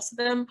 and most of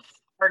them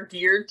are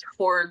geared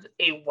towards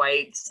a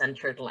white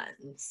centered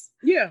lens.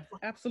 Yeah, So,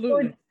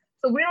 absolutely.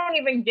 so we don't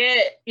even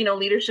get,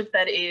 leadership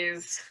that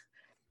is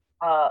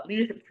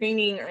leadership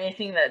training or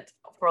anything that,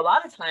 for a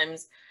lot of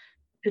times,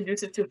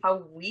 conducive to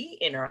how we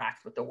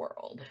interact with the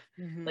world.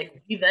 Mhm.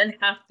 Like we then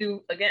have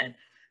to again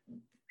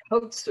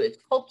code switch,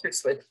 culture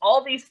switch,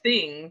 all these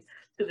things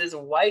to this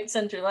white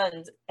center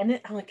lens. And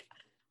then I'm like,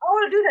 I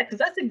want to do that because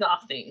that's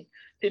exhausting.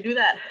 To do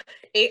that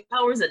 8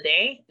 hours a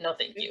day, no,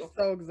 thank you.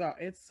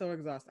 It's so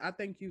exhausting. I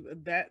think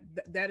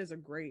that is a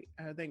great,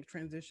 I think,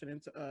 transition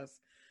into us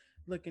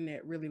looking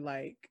at really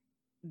like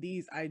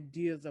these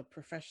ideas of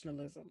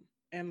professionalism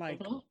and like,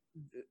 Mm-hmm.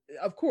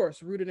 of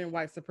course, rooted in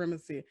white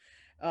supremacy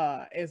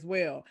as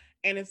well.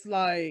 And it's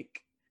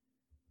like,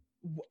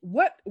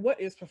 what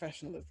is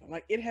professionalism?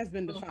 Like, it has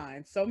been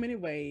defined so many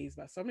ways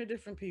by so many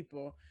different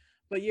people,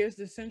 but here's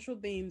the central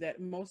theme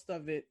that most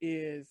of it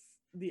is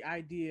the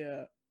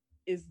idea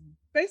is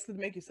basically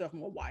to make yourself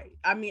more white.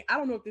 I mean, I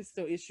don't know if this is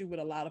still issue with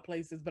a lot of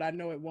places, but I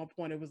know at one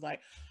point it was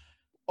like,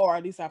 or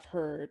at least I've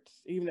heard,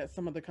 even at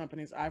some of the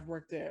companies I've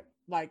worked at,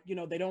 like,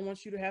 they don't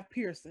want you to have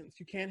piercings.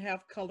 You can't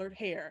have colored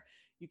hair.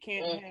 You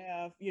can't Mm,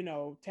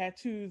 have,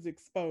 tattoos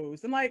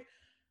exposed. And like,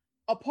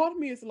 a part of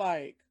me is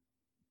like,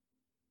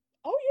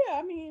 oh yeah,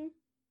 I mean,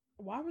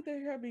 why would their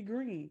hair be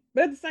green?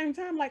 But at the same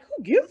time, like,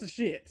 who gives a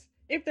shit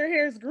if their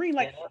hair is green?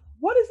 Like, yeah,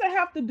 what does that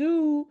have to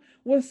do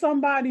with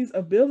somebody's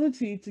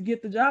ability to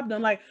get the job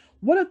done? Like,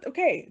 what if,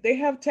 okay, they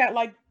have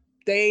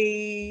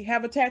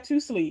a tattoo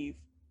sleeve.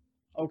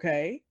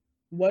 Okay.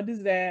 What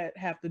does that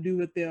have to do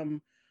with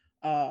them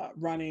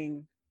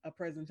running a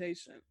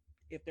presentation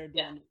if they're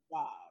yeah, doing the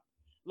job?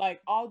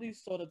 Like, all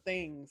these sort of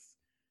things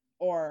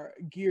are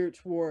geared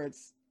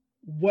towards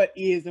what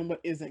is and what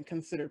isn't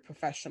considered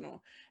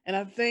professional. And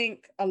I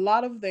think a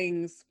lot of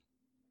this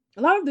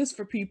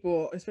for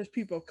people, especially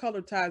people of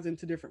color, ties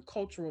into different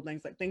cultural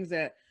things, like things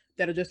that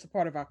are just a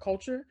part of our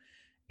culture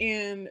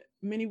in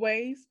many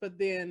ways. But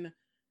then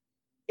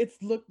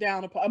it's looked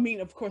down upon. I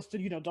mean, of course,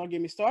 don't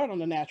get me started on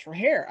the natural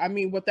hair. I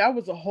mean, what that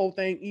was a whole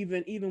thing,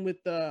 even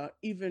with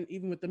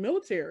the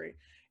military.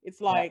 It's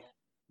yeah, like,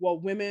 well,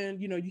 women,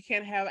 you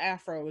can't have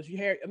afros. Your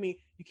hair, I mean,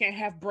 you can't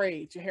have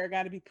braids. Your hair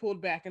got to be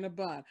pulled back in a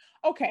bun.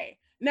 Okay.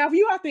 Now, if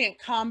you out there in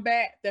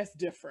combat, that's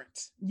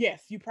different.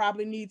 Yes, you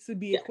probably need to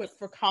be yeah, equipped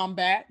for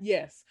combat.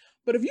 Yes.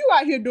 But if you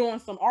out here doing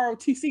some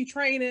ROTC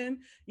training,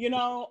 you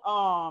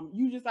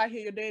just out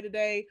here your day to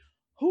day,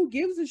 who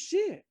gives a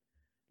shit?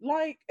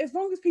 Like, as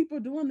long as people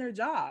are doing their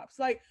jobs,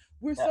 like,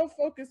 we're yeah. so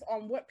focused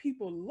on what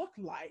people look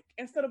like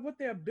instead of what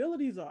their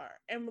abilities are.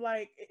 And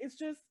like, it's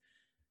just,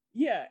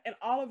 yeah. And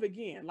all of,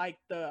 again, like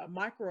the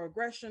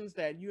microaggressions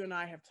that you and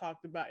I have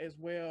talked about as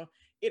well,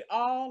 it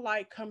all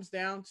like comes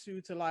down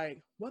to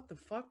like, what the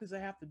fuck does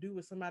that have to do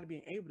with somebody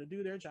being able to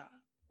do their job?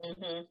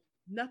 Mm-hmm.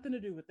 Nothing to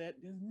do with that.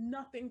 There's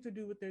nothing to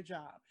do with their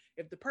job.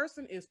 If the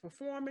person is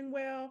performing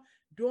well,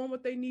 doing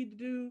what they need to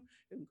do,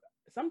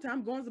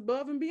 sometimes going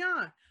above and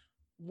beyond,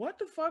 what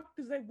the fuck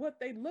does what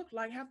they look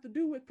like have to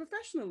do with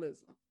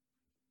professionalism?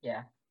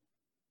 Yeah.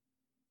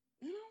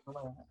 You know? Oh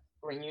my God.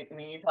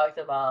 When you talked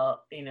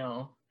about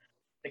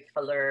the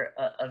color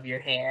of your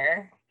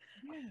hair,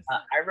 Yes.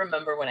 I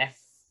remember when I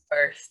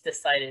first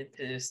decided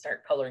to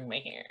start coloring my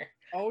hair,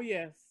 Oh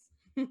yes.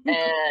 and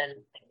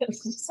it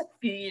was just a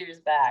few years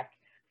back.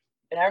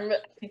 And I remember,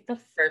 I think the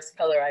first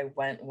color I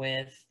went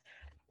with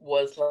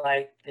was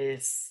like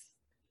this.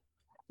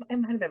 It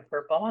might have been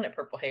purple. I wanted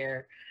purple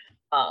hair.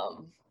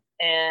 Um,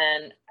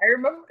 and I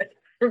remember, I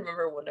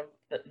remember one of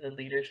the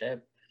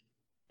leadership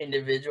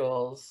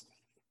individuals,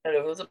 and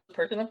it was a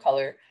person of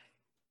color,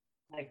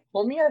 like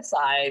pulled me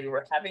aside. We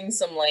were having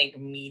some like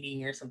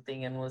meeting or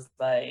something, and was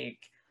like,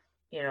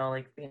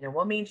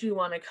 what made you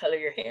want to color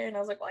your hair? And I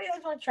was like, well, yeah, I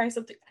want to try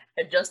something.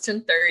 I just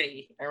turned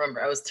 30. I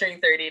remember I was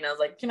turning 30, and I was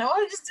like, I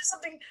want to just do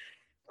something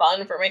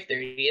fun for my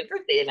 30th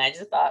birthday. And I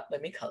just thought,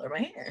 let me color my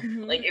hair.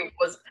 Hmm. Like it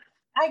was,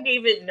 I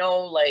gave it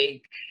no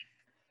like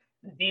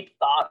deep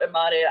thought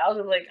about it. I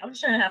was like, I'm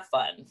just trying to have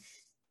fun.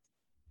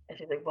 And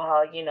she's like,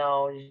 well,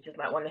 you just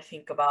might want to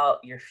think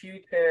about your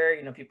future.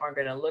 People aren't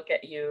going to look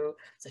at you.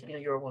 So,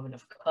 you're a woman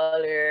of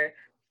color.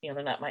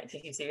 They're not might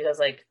take you serious. I was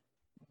like,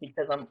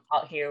 because I'm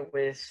out here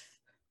with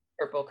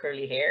purple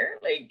curly hair.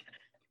 Like,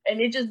 and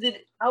it just did,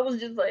 I was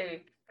just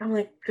like, I'm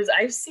like, because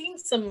I've seen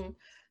some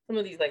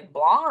of these like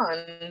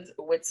blondes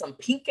with some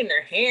pink in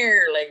their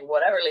hair, like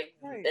whatever, like,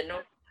 Right. and no,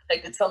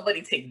 like, did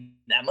somebody take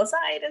them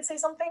aside and say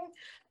something?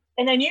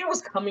 And I knew it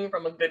was coming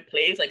from a good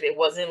place. Like, it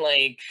wasn't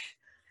like,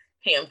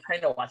 hey, I'm trying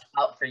to watch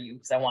out for you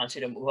because I want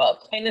you to move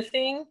up kind of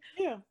thing.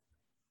 Yeah.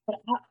 But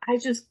I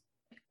just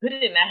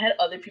couldn't. I had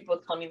other people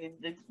tell me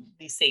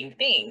the same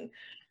thing.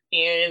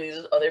 And these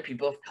other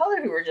people of color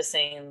who were just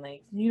saying,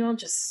 like,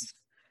 just,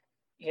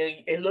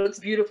 it looks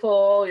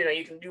beautiful,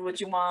 you can do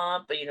what you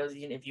want, but,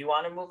 if you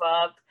want to move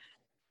up.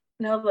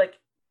 And I was like,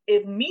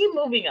 if me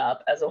moving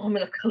up as a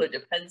woman of color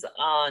depends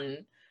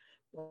on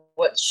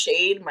what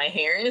shade my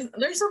hair is,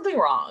 there's something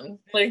wrong.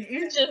 Like,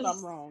 you Something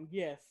just, wrong.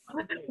 Yes.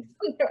 Yes.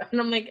 and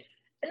I'm like,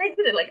 and I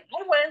did it. Like,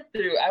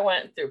 I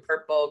went through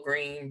purple,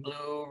 green,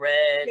 blue,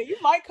 red. Yeah, you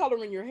like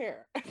coloring your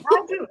hair. I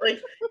do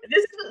like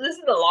this is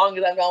the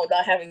longest I've gone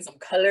without having some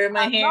color in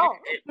my I hair. know.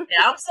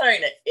 Yeah, I'm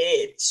starting to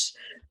itch.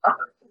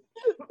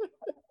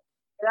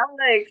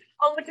 And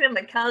I'm looking at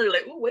my calendar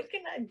like, ooh, when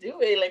can I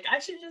do it? Like, I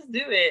should just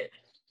do it.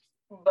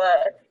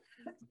 But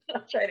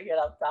I'm trying to get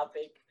off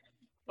topic.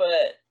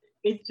 But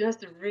it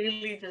just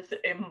really just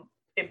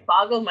it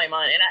boggled my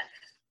mind.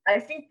 And I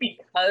think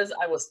because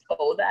I was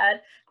told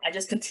that, I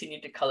just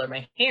continued to color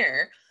my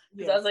hair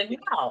because I was Yes. like,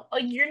 wow,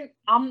 like you're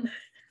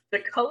the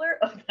color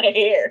of my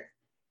hair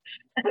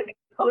and the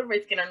color of my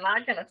skin are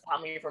not gonna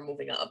stop me from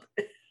moving up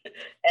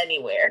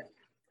anywhere.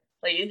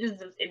 Like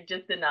it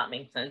just did not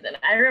make sense. And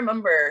I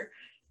remember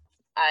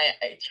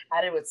I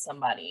chatted with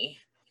somebody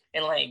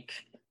in like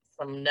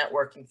some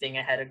networking thing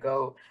I had to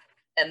go,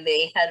 and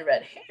they had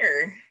red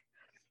hair,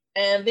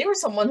 and they were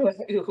someone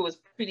who was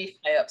pretty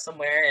high up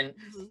somewhere, and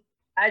Mhm.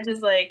 I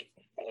just like,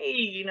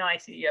 hey, I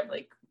see you have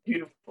like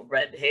beautiful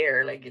red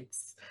hair, like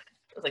it's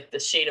like the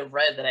shade of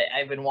red that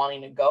I've been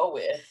wanting to go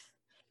with.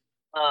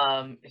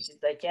 And she's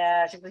like,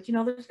 yeah, she's like,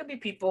 there's gonna be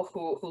people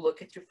who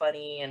look at you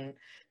funny, and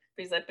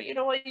he's like, but you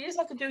know what, you just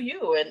have to do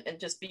you and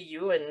just be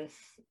you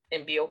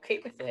and be okay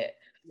with it.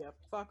 Yep.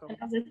 Fuck And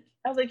them.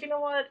 I was like, you know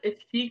what, if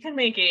he can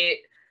make it,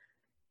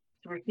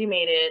 he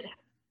made it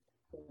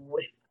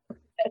with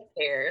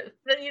hair,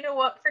 then you know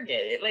what,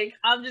 forget it. Like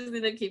I'm just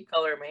gonna keep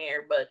coloring my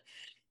hair, but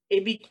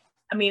it be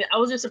I mean, I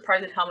was just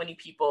surprised at how many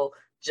people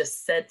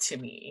just said to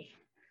me,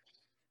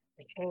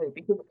 like, hey,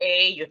 because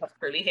A, you have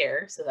curly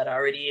hair, so that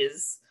already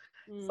is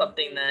Mm.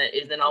 something that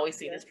isn't always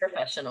seen as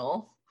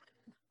professional.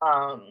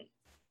 Um,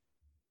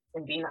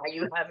 and B, now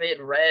you have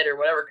it red or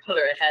whatever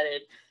color I had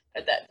it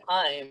at that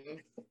time.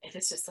 And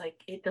it's just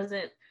like it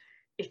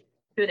it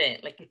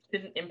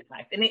shouldn't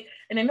impact.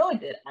 And I know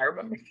it did. I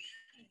remember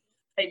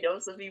I know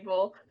some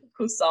people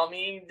who saw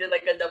me did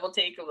like a double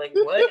take of like,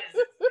 what is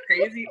this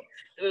crazy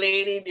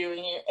lady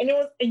doing here? And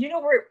and you know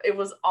where it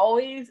was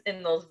always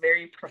in those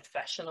very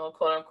professional,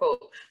 quote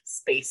unquote,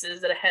 spaces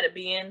that I had to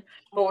be in.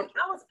 But when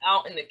I was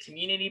out in the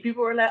community,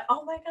 people were like,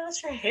 oh my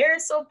gosh, your hair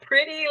is so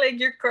pretty. Like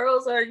your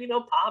curls are,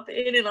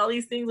 popping and all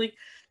these things. Like,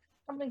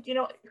 I'm like,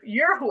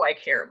 you're who I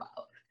care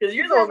about because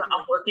you're the one that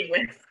I'm Exactly. working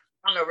with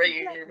on a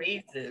regular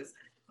Exactly. basis.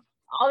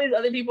 All these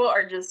other people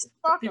are just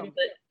Fuck people them.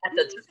 that at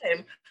the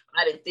time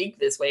I didn't think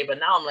this way, but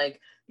now I'm like,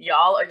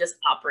 y'all are just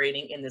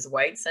operating in this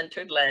white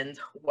centered lens,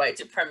 white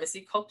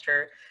supremacy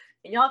culture,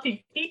 and y'all can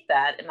keep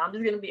that, and I'm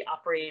just gonna be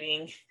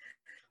operating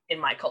in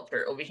my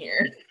culture over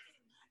here.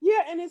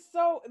 Yeah, and it's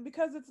so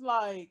because it's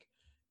like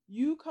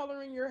you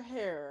coloring your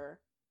hair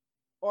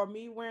or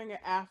me wearing an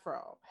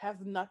afro has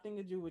nothing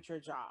to do with your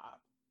job.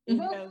 It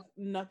Mm-hmm. has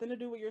nothing to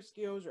do with your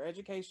skills, your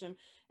education.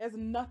 It has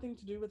nothing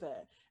to do with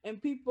that.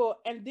 And people,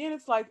 and then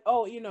it's like,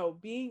 oh,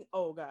 being,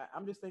 oh God,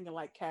 I'm just thinking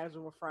like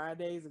casual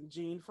Fridays and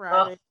jean Oh,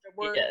 Fridays at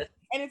work. yes.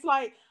 And it's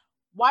like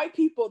white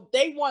people,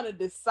 they want to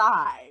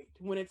decide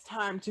when it's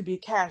time to be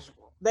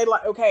casual. They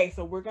like, okay,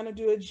 so we're gonna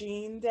do a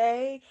jean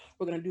day,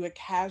 we're gonna do a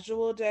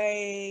casual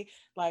day,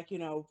 like,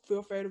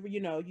 feel free to,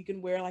 you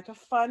can wear like a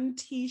fun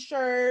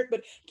t-shirt,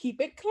 but keep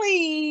it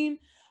clean.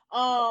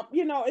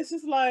 It's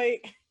just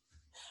like,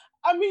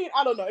 I mean,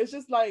 I don't know. It's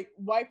just like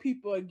white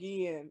people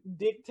again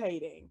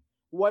dictating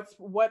what's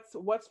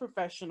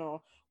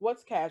professional,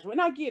 what's casual. And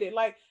I get it.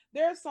 Like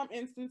there are some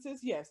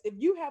instances, yes, if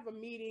you have a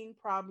meeting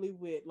probably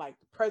with like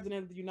the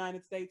president of the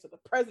United States or the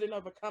president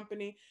of a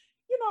company,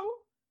 you know,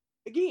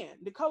 again,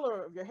 the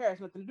color of your hair has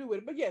nothing to do with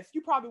it. But yes,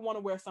 you probably want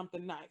to wear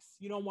something nice.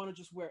 You don't want to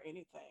just wear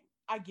anything.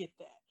 I get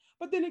that.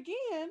 But then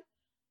again,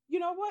 you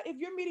know what? If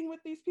you're meeting with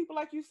these people,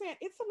 like you're saying,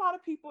 it's a lot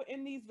of people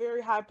in these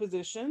very high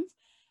positions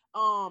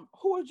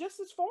who are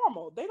just as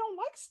formal. They don't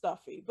like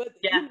stuffy, but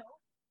Yeah.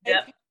 they've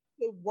Yep. had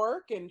to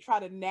work and try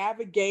to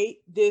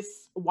navigate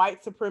this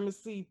white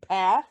supremacy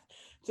path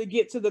to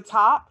get to the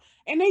top,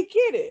 and they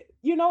get it.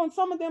 And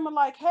some of them are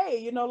like,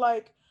 hey,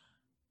 like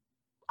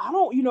I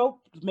don't,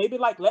 maybe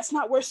like let's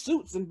not wear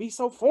suits and be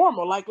so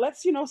formal. Like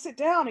let's, sit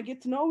down and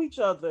get to know each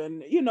other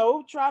and, you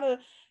know, try to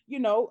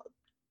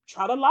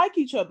like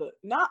each other.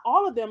 Not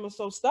all of them are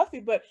so stuffy,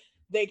 but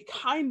they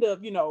kind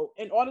of, in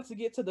order to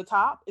get to the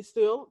top, it's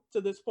still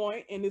to this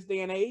point in this day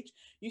and age,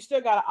 you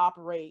still got to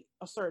operate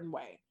a certain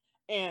way.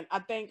 And I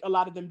think a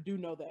lot of them do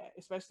know that,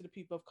 especially the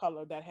people of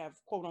color that have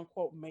quote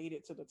unquote made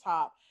it to the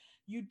top.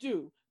 You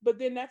do. But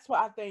then that's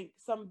why I think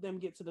some of them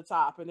get to the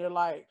top and they're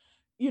like,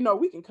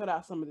 we can cut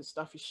out some of this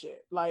stuffy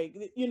shit. Like,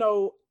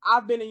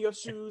 I've been in your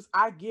shoes.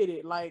 I get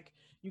it. Like,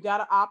 you got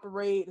to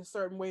operate a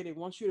certain way. They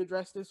want you to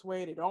dress this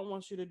way. They don't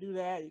want you to do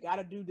that. You got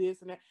to do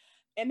this and that.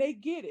 And they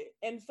get it.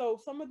 And so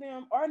some of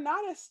them are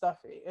not as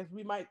stuffy as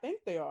we might think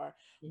they are.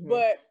 Mm-hmm.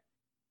 But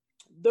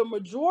the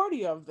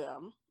majority of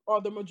them,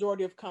 or the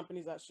majority of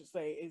companies, I should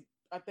say, is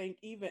I think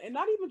even, and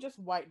not even just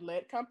white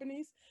led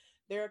companies,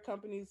 there are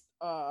companies,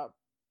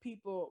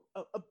 people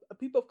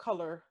of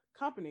color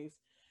companies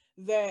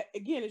that,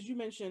 again, as you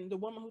mentioned, the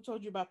woman who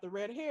told you about the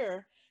red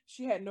hair,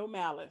 she had no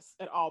malice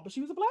at all, but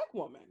she was a black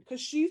woman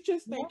because she's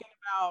just Yeah. thinking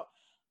about,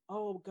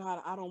 oh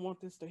God, I don't want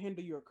this to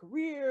hinder your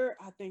career.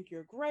 I think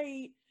you're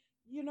great.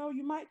 You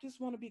might just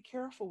want to be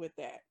careful with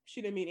that.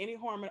 She didn't mean any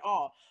harm at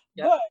all.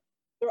 Yep. But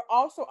they're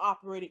also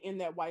operating in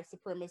that white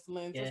supremacist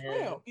lens as Yeah.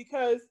 well,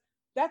 because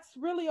that's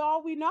really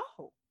all we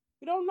know.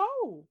 We don't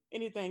know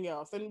anything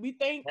else. And we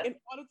think Yep. in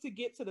order to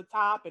get to the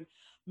top and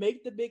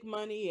make the big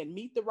money and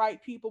meet the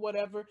right people,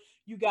 whatever,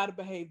 you got to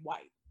behave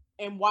white.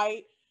 And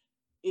white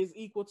is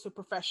equal to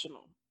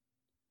professional.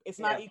 It's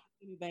not Yep. equal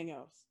to anything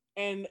else.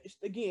 And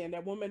again,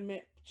 that woman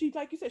meant, she,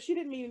 like you said, she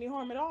didn't mean any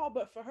harm at all.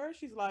 But for her,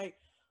 she's like,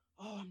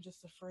 oh, I'm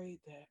just afraid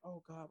that,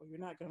 oh God, well, you're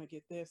not going to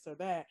get this or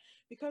that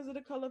because of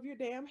the color of your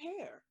damn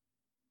hair.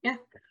 Yeah.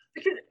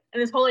 Because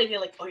and this whole idea,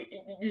 like, oh,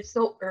 you're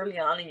so early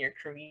on in your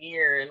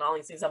career and all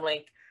these things. I'm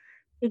like,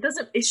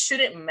 it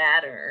shouldn't matter Doesn't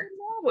matter.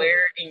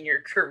 where in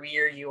your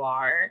career you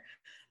are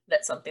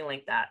that something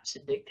like that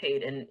should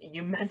dictate. And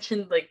you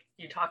mentioned, like,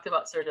 you talked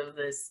about sort of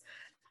this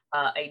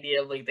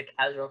idea of like the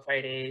casual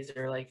Fridays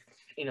or like,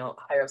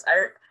 higher ups.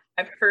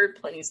 I've heard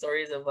plenty of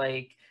stories of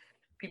like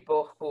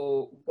people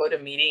who go to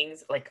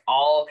meetings like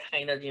all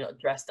kind of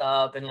dressed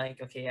up and like,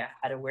 okay, I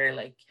had to wear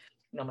like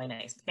my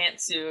nice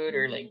pantsuit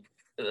or Mhm. like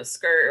the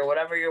skirt or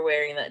whatever you're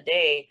wearing that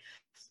day,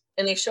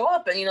 and they show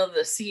up and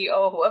the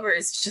CEO, whoever,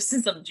 is just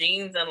in some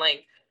jeans and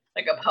like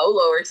a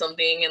polo or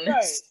something, and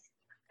Right. it's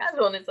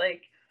casual, and it's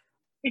like,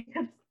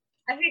 because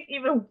I think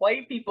even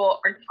white people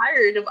are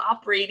tired of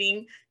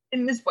operating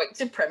in this white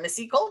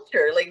supremacy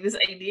culture. Like this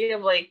idea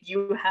of like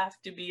you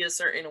have to be a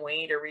certain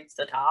way to reach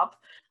the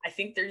top. I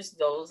think there's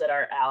those that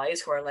are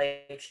allies who are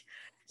like,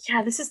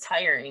 yeah, this is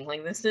tiring.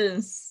 Like this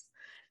is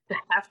to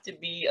have to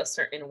be a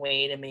certain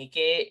way to make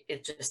it.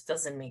 It just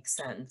doesn't make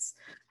sense.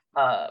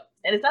 And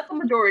it's not the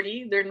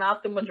majority. They're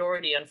not the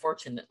majority,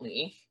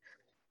 unfortunately.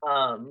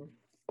 Um,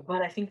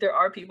 but I think there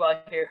are people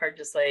out here who are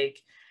just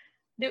like,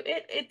 dude,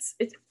 it's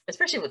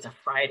especially if it's a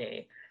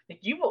Friday. Like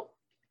you will,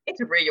 it's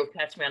rare you'll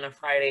catch me on a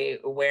Friday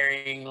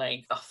wearing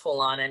like a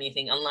full on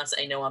anything, unless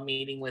I know I'm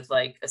meeting with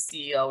like a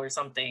CEO or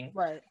something,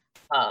 Right.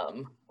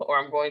 or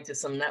I'm going to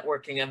some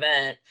networking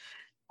event,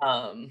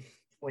 um,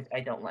 which I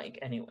don't like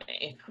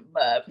anyway.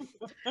 But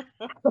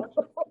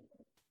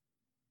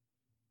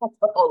that's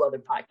a whole other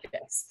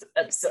podcast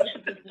episode.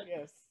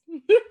 Yes.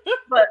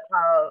 but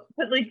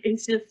like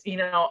it's just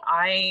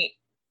I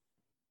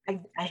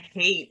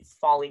hate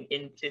falling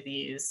into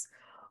these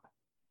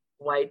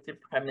white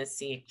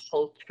supremacy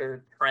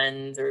culture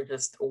trends or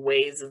just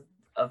ways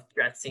of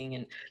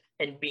dressing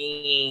and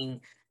being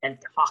and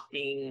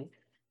talking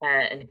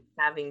and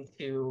having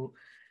to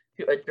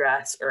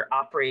address or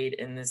operate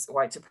in this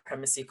white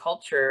supremacy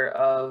culture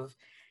of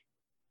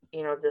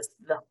just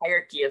the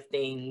hierarchy of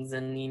things,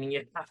 and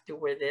you have to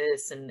wear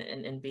this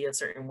and be a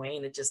certain way,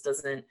 and it just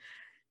doesn't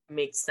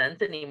make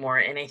sense anymore.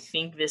 And I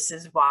think this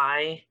is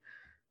why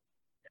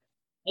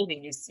I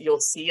think you'll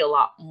see a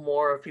lot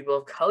more of people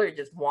of color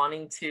just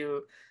wanting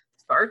to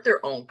start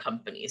their own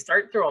companies,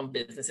 start their own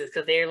businesses,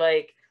 because they're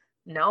like,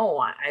 no,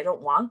 I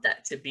don't want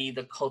that to be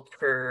the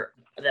culture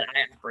that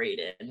I operate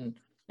in.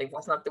 Like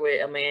that's not the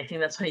way. I mean, I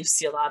think that's why you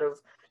see a lot of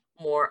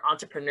more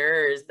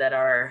entrepreneurs that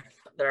are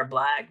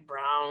black,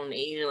 brown,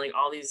 Asian, like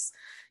all these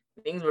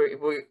things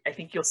where I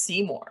think you'll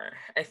see more.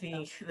 I Yeah.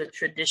 think the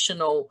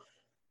traditional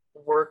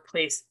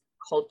workplace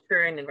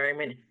culture and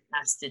environment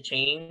has to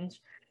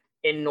change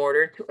in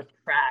order to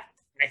attract,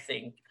 I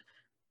think,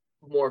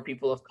 more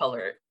people of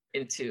color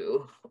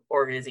into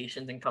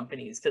organizations and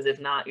companies. Because if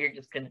not, you're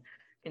just going to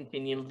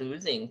continue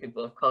losing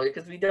people of color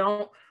because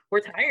we're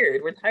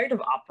tired. We're tired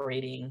of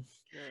operating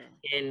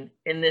Yeah.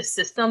 in this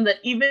system that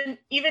even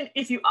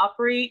if you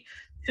operate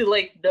to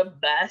like the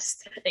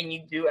best and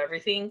you do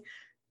everything,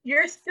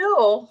 you're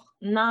still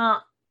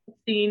not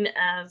seen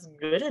as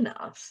good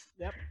enough.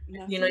 Yep.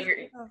 Not You know, seen you're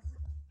enough.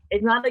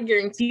 it's not a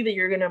guarantee that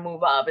you're going to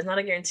move up. It's not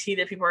a guarantee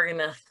that people are going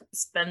to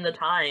spend the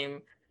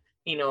time,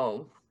 you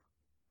know,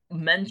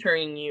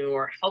 mentoring you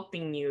or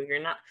helping you. You're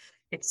not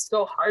It's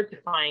so hard to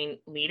find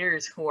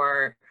leaders who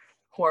are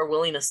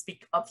willing to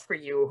speak up for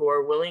you, who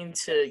are willing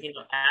to, Yes.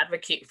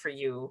 advocate for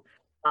you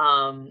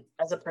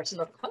as a person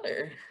of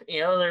color.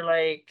 They're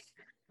like,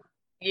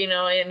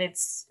 and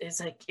it's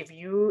like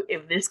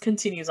if this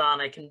continues on,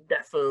 I can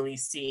definitely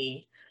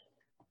see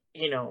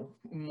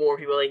more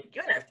people like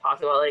you and I've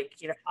talked about, like,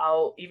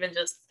 how even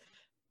just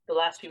the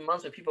last few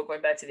months with people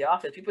going back to the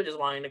office, people just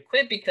wanting to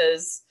quit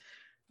because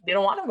they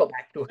don't want to go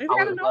back to They've how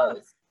had it enough.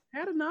 was.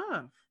 Had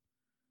enough.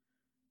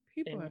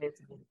 People And have it's,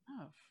 had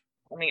enough.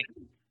 I mean,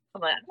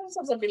 I'm like,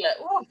 sometimes I'd be like,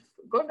 oh,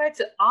 going back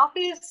to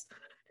office,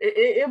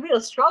 it'll be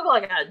a struggle. I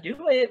gotta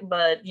do it,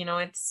 but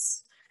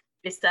it's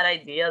that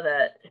idea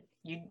that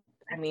you,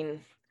 I mean,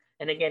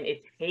 and again,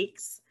 it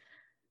takes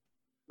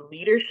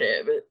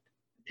leadership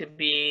to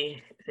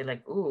be say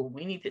like, ooh,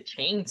 we need to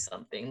change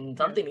something. Yes.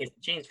 Something needs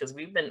to change because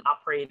we've been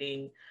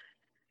operating.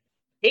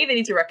 Hey, they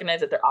need to recognize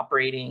that they're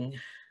operating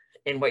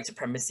in white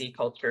supremacy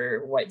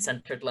culture, white Mhm.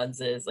 centered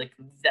lenses. Like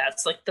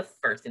that's like the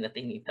first thing that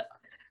they need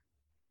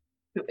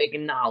to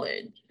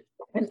acknowledge.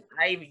 And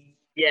I've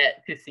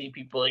yet to see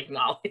people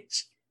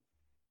acknowledge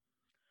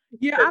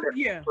Yeah, that they're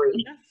yeah.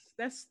 operating.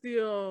 That's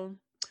still,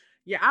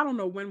 yeah, I don't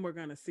know when we're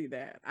gonna see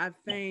that. I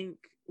think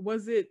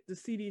was it the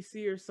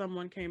CDC or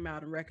someone came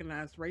out and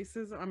recognized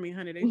racism? I mean,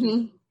 honey,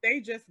 Mhm. they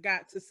just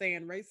got to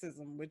saying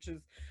racism, which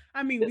is,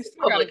 I mean, we It's a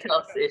still got to public take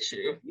health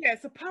issue. yeah,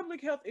 it's a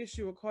public health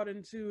issue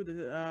according to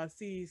the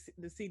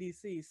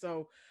CDC.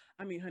 So,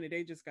 I mean, honey,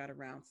 they just got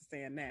around to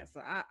saying that.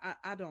 So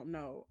I don't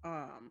know.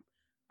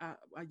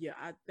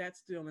 Yeah, that's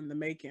still in the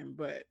making,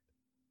 but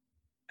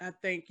I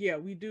think yeah,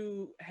 we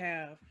do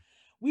have.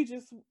 We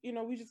just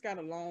got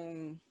a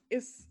long.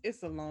 It's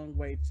a long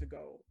way to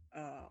go.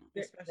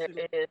 There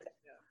Especially is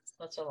yeah.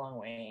 such a long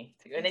way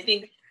to go, and I It's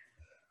think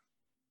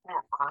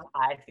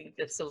I think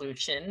the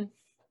solution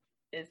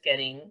is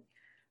getting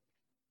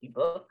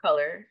people of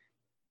color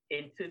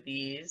into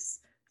these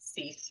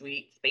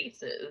C-suite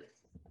spaces,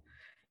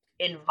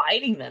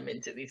 inviting them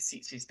into these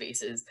C-suite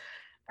spaces.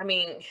 I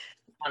mean,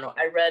 I don't know.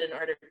 I read an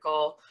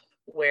article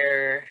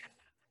where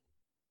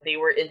they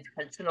were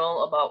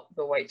intentional about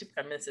the white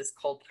supremacist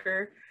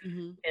culture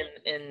hmm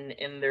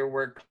in their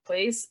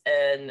workplace,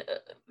 and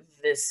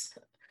this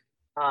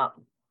um,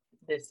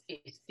 this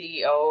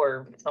CEO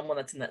or someone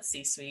that's in that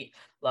C-suite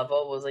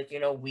level was like,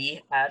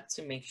 we had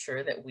to make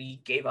sure that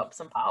we gave up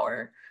some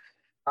power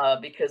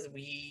because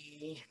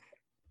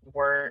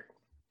weren't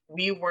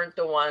we weren't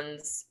the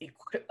ones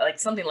like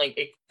something like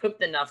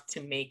equipped enough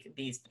to make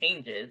these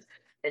changes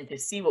and to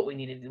see what we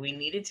needed. We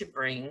needed to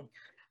bring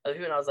other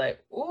people, and I was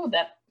like, "Oh,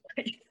 that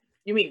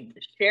you mean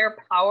share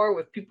power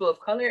with people of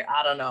color?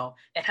 I don't know.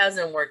 It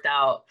hasn't worked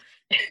out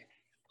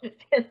in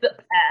the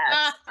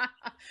past."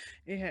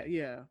 yeah,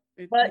 yeah.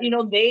 But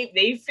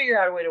they figure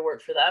out a way to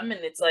work for them,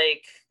 and it's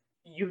like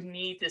you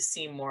need to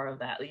see more of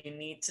that. Like, you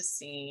need to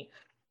see,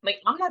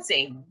 like, I'm not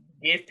saying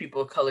give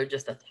people of color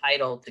just a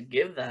title to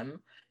give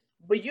them,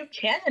 but you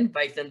can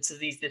invite them to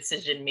these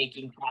decision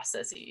making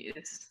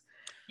processes.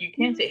 You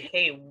can You say,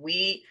 "Hey,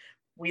 we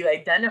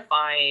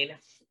identified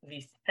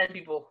these 10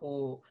 people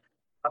who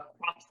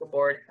across the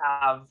board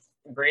have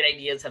great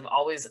ideas, have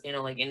always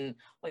like in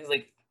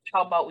like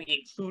how about we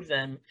include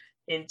them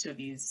into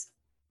these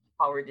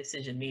our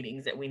decision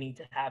meetings that we need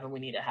to have, and we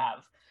need to have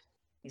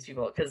these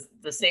people because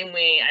the same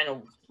way I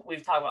know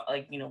we've talked about,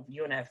 like,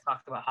 you and I have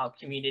talked about how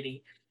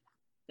community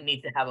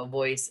needs to have a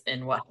voice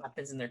in what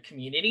happens in their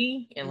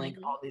community and like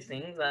hmm all these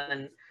things.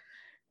 And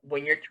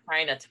when you're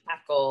trying to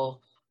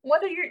tackle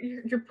whether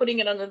you're putting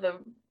it under the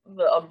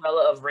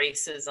umbrella of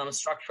racism,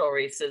 structural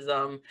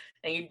racism,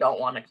 and you don't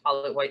want to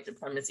call it white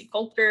supremacy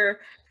culture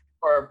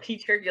or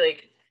patriarchy,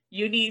 like,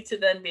 you need to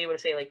then be able to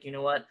say, like, you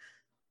know what,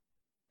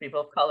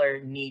 people of color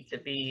need to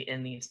be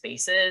in these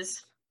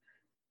spaces,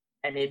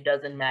 and it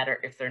doesn't matter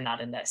if they're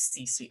not in that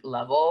C-suite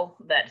level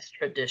that's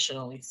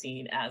traditionally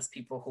seen as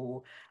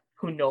people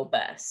who know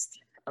best.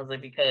 I was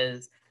like,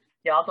 because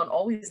y'all don't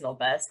always know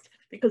best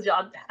because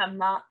y'all have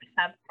not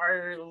had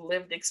our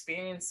lived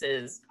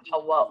experiences,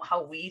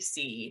 how we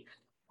see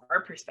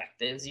our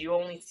perspectives. You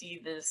only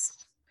see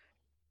this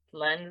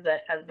lens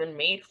that has been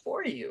made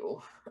for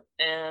you,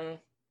 and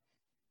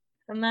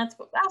that's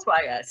what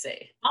I gotta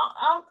say.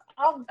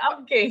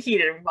 I'm getting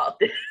heated about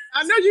this.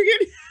 I know you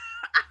get.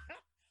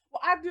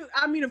 Well, I do.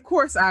 I mean, of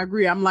course, I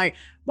agree. I'm like,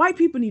 white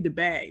people need to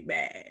bag.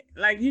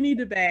 Like, you need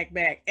to bag.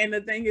 And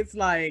the thing is,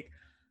 like,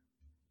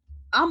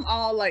 I'm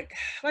all like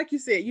you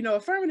said,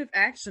 affirmative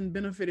action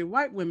benefited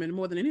white women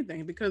more than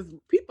anything because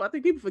I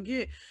think people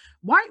forget,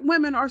 white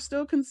women are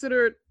still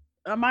considered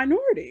a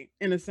minority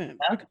in a sense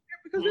Yeah.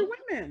 because Mhm. they're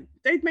women.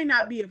 They may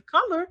not be of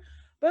color,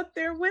 but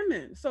they're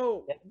women.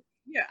 So, Yeah.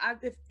 yeah,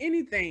 if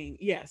anything,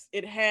 yes,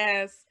 it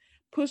has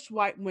pushed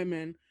white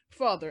women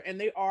further, and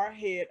they are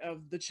ahead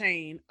of the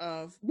chain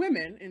of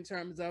women in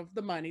terms of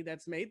the money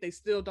that's made. They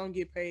still don't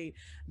get paid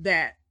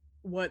that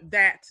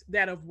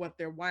that of what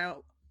their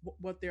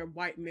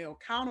white male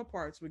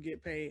counterparts would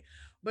get paid,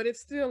 but it's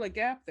still a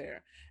gap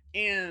there.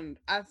 And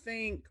I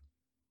think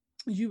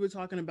you were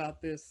talking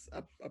about this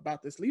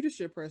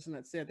leadership person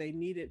that said they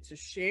needed to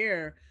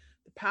share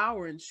the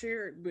power and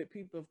share it with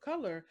people of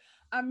color.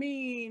 I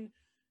mean,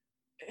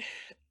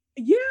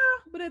 yeah,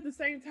 but at the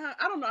same time,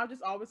 I don't know. I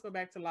just always go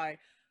back to like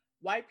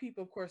white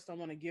people, of course, don't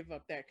want to give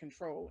up that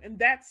control, and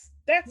that's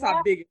our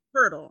Yeah. biggest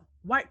hurdle.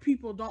 White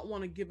people don't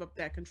want to give up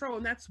that control,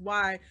 and that's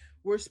why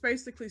we're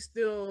basically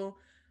still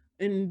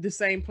in the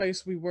same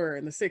place we were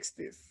in the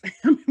 '60s.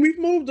 I mean, we've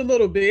moved a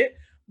little bit,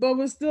 but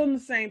we're still in the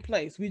same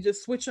place. We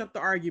just switch up the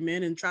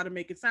argument and try to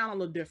make it sound a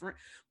little different,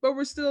 but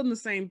we're still in the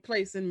same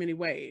place in many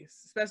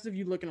ways. Especially if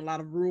you look in a lot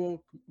of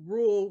rural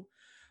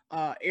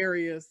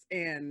areas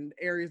and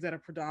areas that are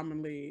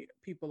predominantly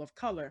people of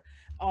color.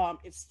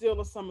 It's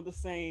still some of the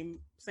same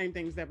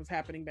things that was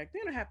happening back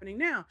then are happening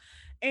now,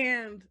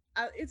 and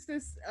it's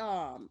this.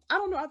 I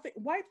don't know. I think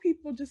white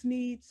people just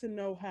need to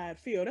know how it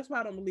feel. That's why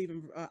I don't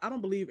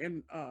believe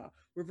in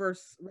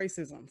reverse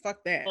racism.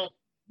 Fuck that. Mm.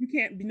 You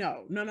can't be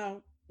no.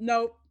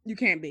 You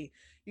can't be.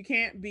 You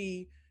can't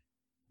be.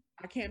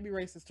 I can't be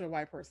racist to a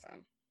white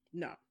person.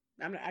 No,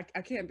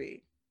 I can't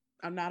be.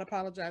 I'm not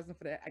apologizing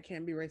for that. I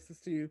can't be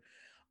racist to you.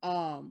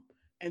 Um,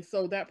 and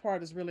so that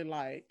part is really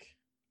like,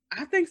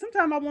 I think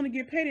sometimes I want to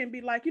get petty and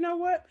be like, you know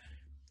what?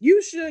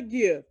 You should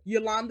give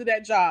Yolanda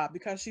that job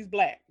because she's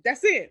black.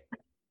 That's it.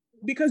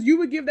 because you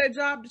would give that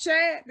job to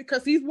Chad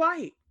because he's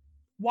white.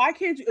 Why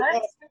can't you?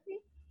 That's,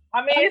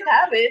 I mean, I'm it's not,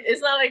 happened.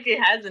 It's not like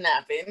it hasn't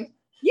happened.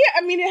 yeah,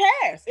 I mean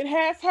it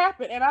has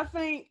happened, and I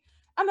think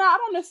I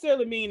don't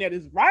necessarily mean that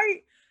it's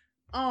right,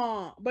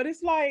 but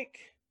it's like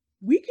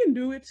we can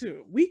do it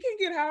too. We can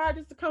get hired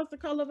just because the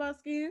color of our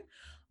skin.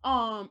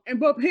 And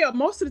but hell,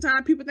 most of the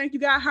time people think you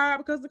got hired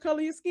because of the color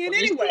of your skin Of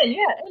your anyway. skin,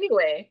 yeah.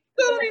 Anyway,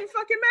 So it don't even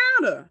fucking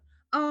matter.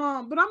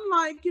 But I'm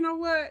like, you know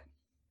what?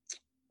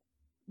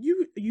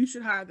 You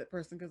should hire that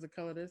person because of the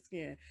color of their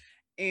skin.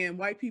 And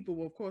white people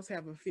will of course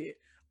have a fit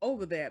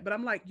over that. But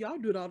I'm like, y'all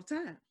do it all the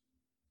time.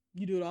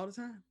 You do it all the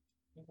time.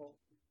 mhm.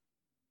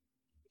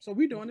 So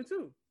we doing it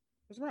too.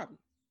 What's the problem?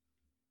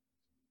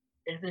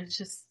 There's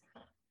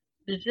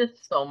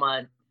just so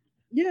much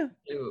Yeah.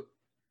 to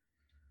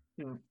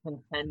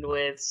contend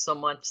with, so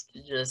much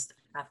to just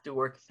have to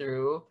work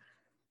through.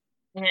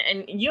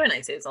 And you and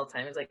I say this all the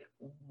time. It's like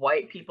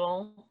white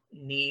people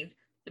need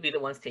to be the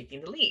ones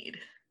taking the lead.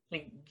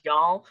 Like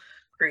y'all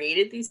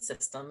created these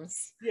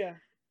systems. Yeah.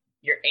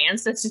 Your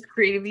ancestors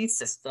created these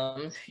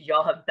systems.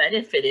 Y'all have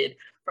benefited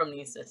from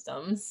these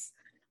systems.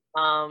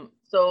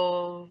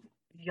 So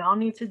y'all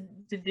need to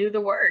do the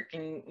work,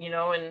 and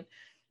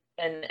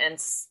and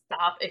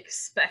stop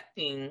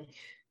expecting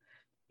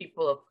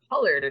people of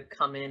color to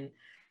come in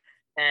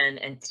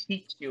and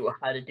teach you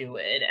how to do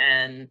it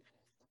and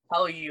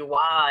tell you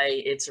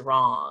why it's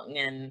wrong.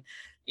 And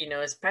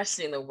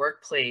especially in the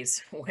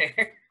workplace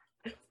where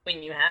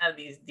when you have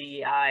these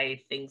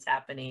DEI things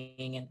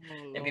happening,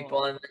 Oh and Lord.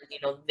 people, and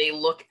they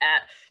look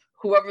at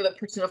whoever the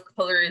person of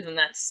color is in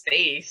that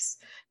space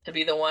to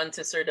be the one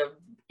to sort of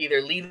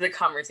either lead the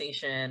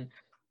conversation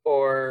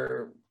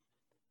or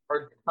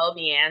tell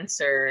the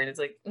answer, and it's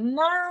like,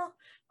 no,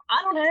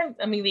 I don't have,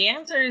 I mean, the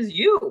answer is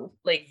you,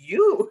 like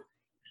you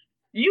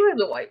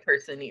as a white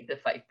person need to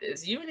fight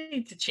this. You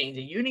need to change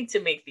it. You need to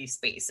make these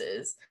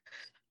spaces.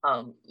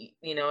 And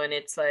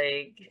it's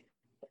like,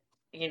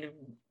 you know,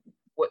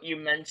 what you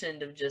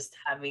mentioned of just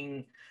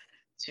having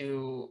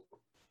to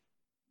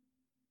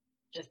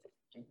just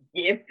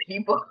give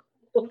people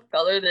of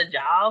color the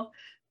job.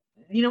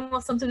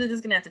 Well, sometimes they're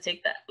just gonna have to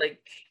take that,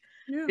 like,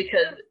 Yeah.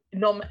 because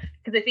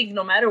because I think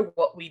no matter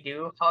what we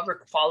do,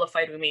 however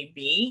qualified we may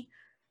be,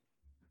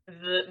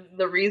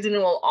 the reason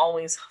will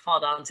always fall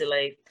down to,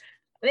 like,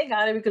 they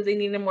got it because they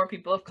needed more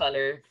people of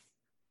color.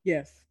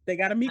 Yes. They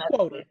got to meet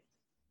quota.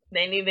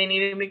 They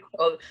needed me.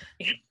 Oh,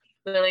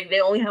 they're like, they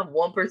only have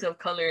one person of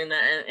color in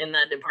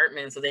that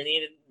department, so they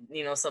needed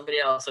somebody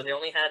else. So they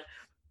only had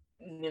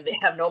they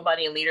have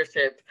nobody in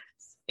leadership.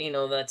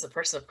 That's a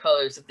person of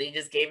color, so they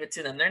just gave it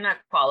to them. They're not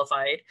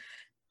qualified,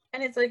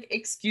 and it's like,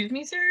 excuse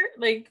me, sir,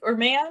 like, or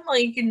ma'am,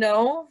 like,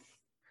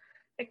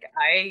 like,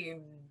 I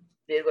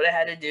did what I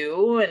had to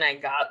do, and I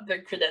got the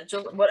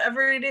credentials,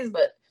 whatever it is,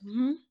 but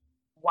Hmm.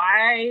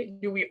 why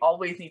do we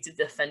always need to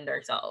defend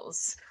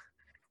ourselves?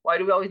 Why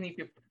do we always need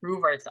to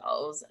prove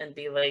ourselves and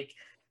be like,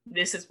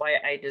 this is why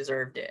I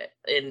deserved it?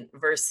 And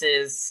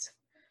versus,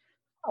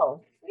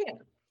 oh, yeah,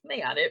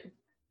 they got it.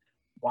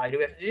 Why do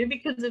we have to do it?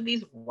 Because of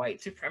these white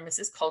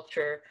supremacist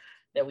culture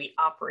that we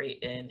operate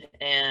in.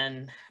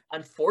 And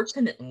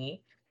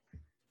unfortunately,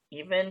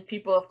 even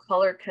people of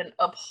color can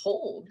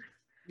uphold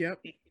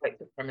Yep. these white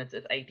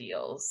supremacist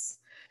ideals,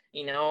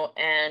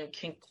 and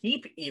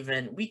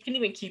we can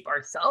even keep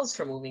ourselves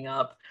from moving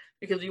up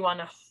because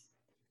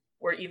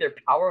we're either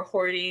power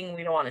hoarding,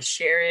 we don't want to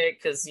share it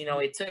because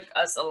it took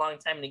us a long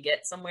time to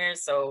get somewhere,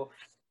 so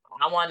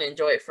I want to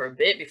enjoy it for a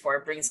bit before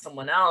I bring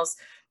someone else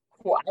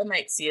who I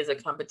might see as a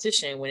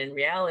competition, when in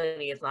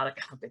reality it's not a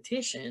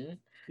competition.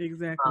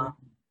 Exactly. um,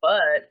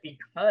 but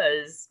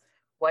because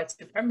white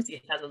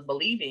supremacy has us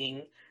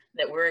believing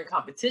that we're in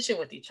competition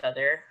with each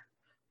other,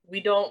 we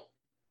don't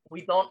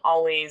we don't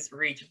always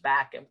reach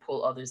back and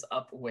pull others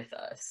up with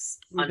us,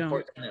 We don't.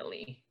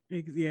 unfortunately.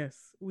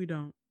 Yes, we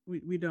don't.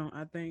 We don't.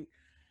 I think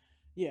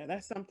yeah,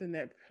 that's something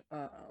that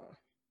uh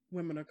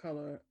women of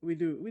color we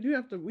do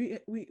have to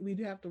we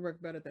do have to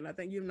work better than. I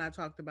think you and I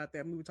talked about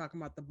that when we were talking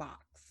about the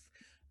box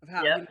of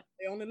how Yep.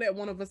 they only let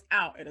one of us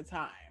out at a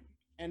time,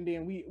 and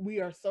then we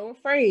are so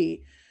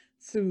afraid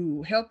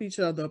to help each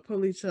other,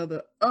 pull each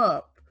other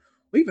up,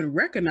 or even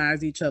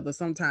recognize each other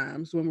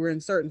sometimes when we're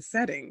in certain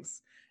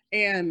settings.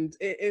 And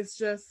it's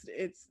just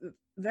it's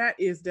that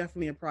is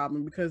definitely a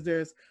problem because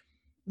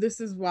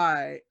this is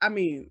why, I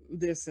mean,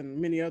 this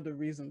and many other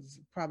reasons,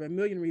 probably a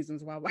million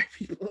reasons why white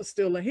people are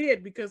still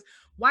ahead, because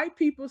white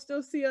people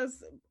still see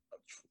us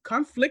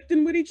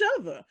conflicting with each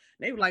other.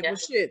 They were like, Yeah. well,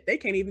 shit, they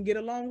can't even get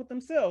along with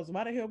themselves.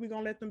 Why the hell are we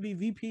gonna let them be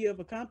VP of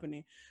a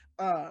company?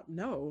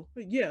 No,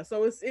 but yeah.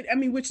 So I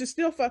mean, which is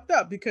still fucked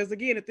up because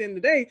again, at the end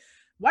of the day,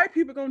 white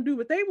people gonna do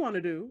what they want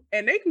to do,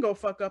 and they can go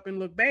fuck up and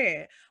look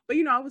bad. But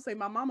I would say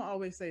my mama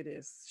always say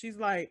this. She's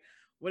like,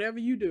 whatever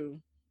you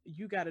do,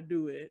 you got to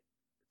do it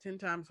 10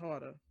 times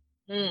harder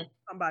Mm,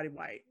 somebody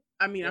white.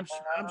 I mean, yeah.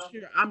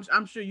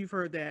 I'm sure you've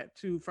heard that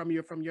too from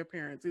your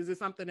parents. Is it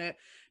something that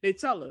they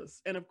tell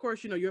us? And of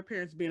course, your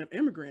parents being an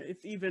immigrant,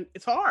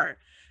 it's hard,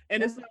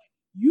 and Yeah. it's like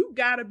you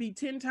got to be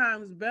 10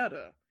 times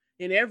better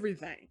in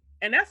everything.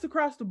 And that's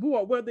across the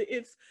board, whether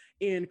it's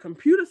in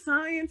computer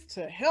science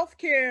to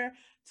healthcare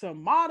to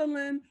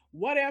modeling,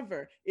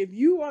 whatever. If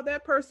you are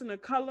that person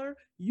of color,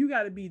 you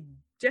got to be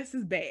just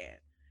as bad,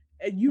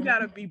 and you got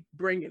to Mhm. be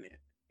bringing it.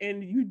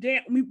 And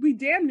we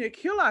damn near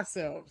kill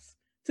ourselves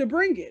to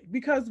bring it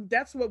because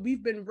that's what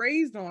we've been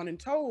raised on and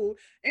told.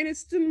 And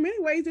it's in many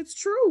ways it's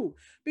true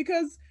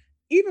because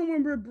even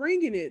when we're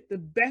bringing it the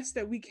best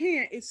that we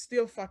can, it's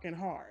still fucking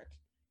hard.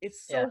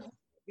 It's so Yeah. hard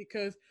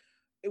because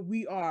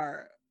we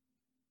are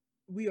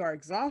we are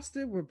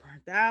exhausted, we're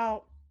burnt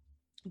out,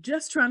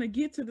 just trying to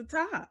get to the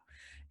top.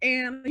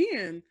 And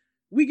again,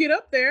 we get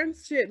up there and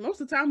shit. Most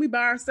of the time, we by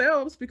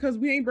ourselves because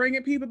we ain't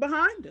bringing people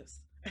behind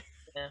us.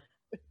 Yeah.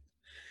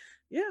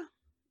 Yeah,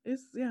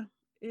 yeah,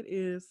 it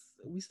is.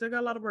 We still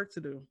got a lot of work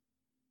to do.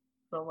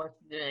 So much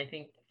to do. I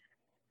think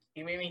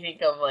you made me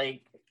think of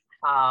like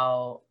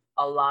how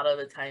a lot of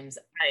the times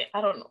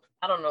I don't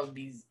know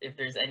if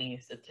there's any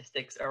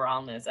statistics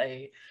around this.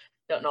 I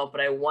don't know, but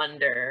I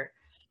wonder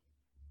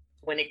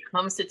when it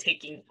comes to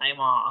taking time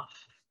off,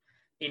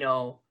 you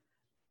know,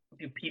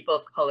 do people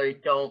of color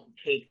don't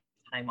take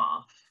time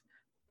off?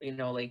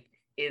 Like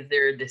is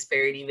there a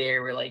disparity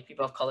there where like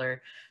people of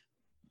color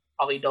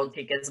probably don't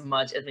take as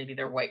much as maybe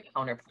their white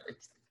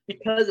counterparts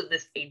because of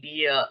this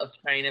idea of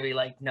trying to be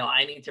like, no,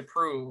 I need to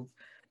prove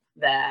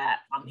that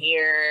I'm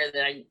here,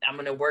 that I'm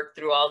gonna work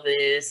through all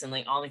this and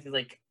like all these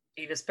like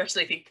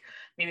especially I think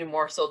maybe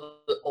more so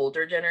the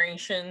older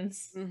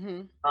generations.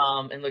 Mm-hmm.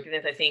 And looking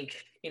at this, I think,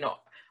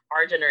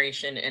 our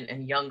generation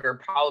and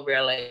younger probably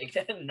are like,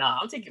 no,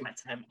 I'm taking my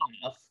time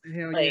off.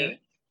 Hell yeah. Like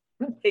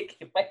I'm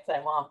taking my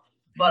time off.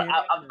 But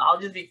Hell yeah. I'll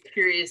just be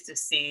curious to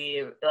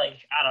see,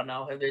 like, I don't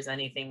know if there's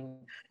anything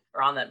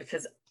around that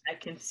because I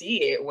can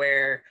see it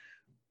where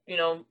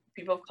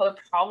people of color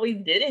probably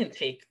didn't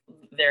take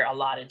their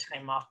allotted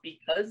time off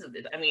because of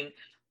this. I mean,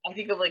 I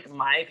think of like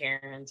my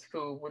parents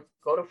who would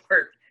go to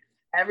work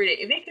every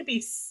day. They could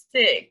be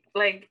sick,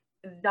 like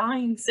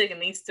dying sick,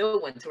 and they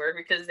still went to work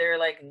because they're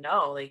like,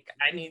 no, like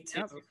I need to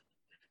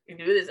Yep.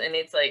 do this. And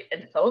it's like,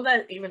 and some of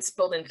that even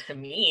spilled into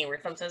me where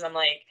sometimes I'm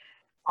like,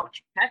 I'll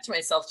catch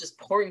myself just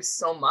pouring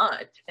so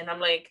much. And I'm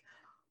like,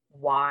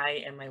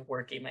 why am I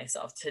working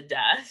myself to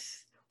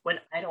death when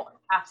I don't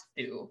have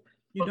to?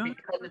 You But don't.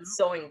 because it's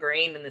so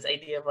ingrained in this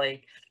idea of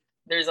like,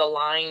 there's a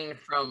line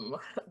from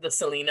the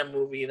Selena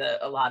movie that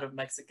a lot of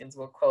Mexicans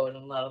will quote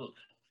and a lot of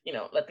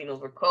Latinos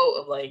will quote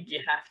of like, you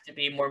have to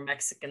be more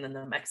Mexican than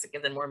the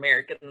Mexicans and more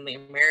American than the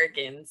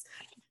Americans.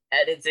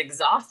 And it's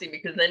exhausting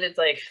because then it's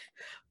like,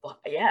 well,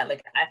 yeah,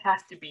 like I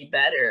have to be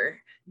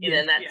better. And Yes.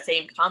 then that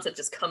same concept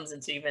just comes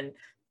into even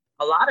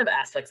a lot of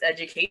aspects,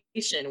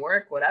 education,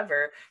 work,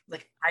 whatever.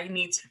 Like I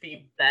need to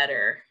be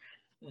better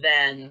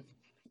than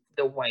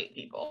the white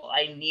people.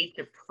 I need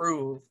to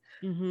prove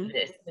Mm-hmm.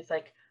 this. It's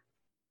like,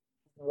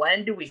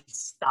 when do we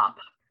stop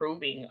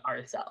proving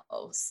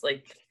ourselves?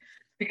 Like,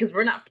 because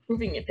we're not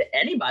proving it to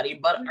anybody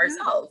but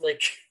ourselves.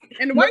 Like,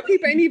 And the white nobody,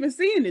 people ain't even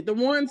seeing it. The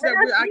ones they're that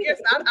we, not I seeing guess,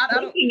 it. They're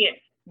I don't. taking it.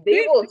 They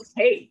They will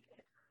take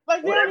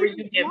like they don't whatever even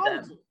you give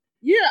acknowledge them. it.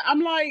 Yeah,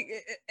 I'm like,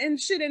 and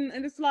shit,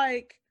 and it's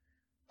like,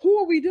 who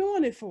are we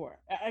doing it for?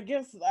 I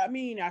guess, I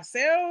mean,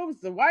 ourselves,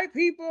 the white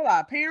people,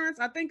 our parents.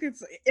 I think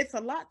it's a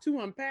lot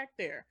to unpack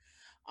there.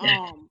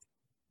 Um,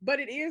 but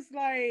it is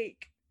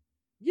like,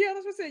 yeah,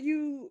 that's what I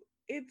said.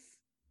 It's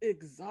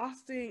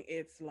exhausting.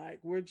 It's like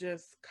we're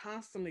just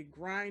constantly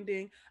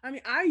grinding. I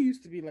mean, I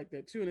used to be like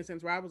that too, in a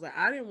sense where I was like,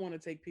 I didn't want to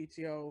take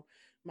PTO.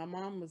 My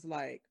mom was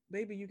like,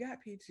 "Baby, you got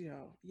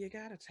PTO. You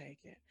gotta take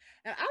it."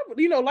 And I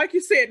would, like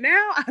you said,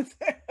 now I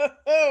said,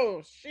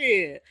 "Oh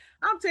shit,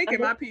 I'm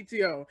taking my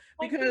PTO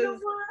Like, you know because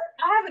what?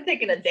 I haven't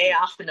taken a day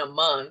off in a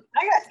month.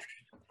 I got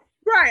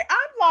right."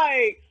 I'm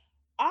like,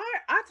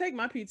 I take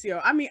my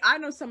PTO. I mean, I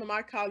know some of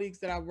my colleagues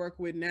that I work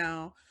with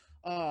now,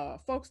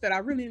 folks that I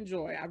really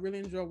enjoy. I really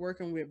enjoy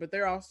working with, but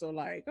they're also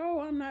like, "Oh,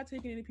 I'm not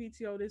taking any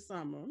PTO this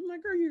summer." I'm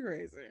like, "Girl, you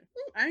crazy."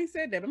 I ain't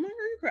said that, but I'm like,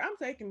 "Girl, you crazy." I'm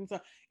taking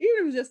some,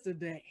 even if it's just a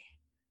day,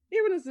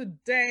 even if it's a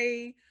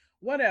day,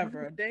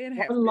 whatever, a day and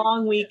a half, one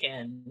long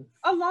weekend.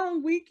 a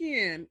long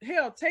weekend.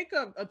 Hell, take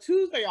a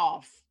Tuesday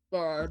off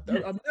or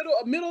a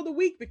middle of the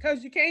week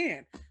because you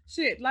can.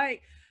 Shit,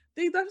 like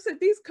like I said,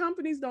 these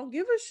companies don't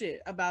give a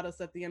shit about us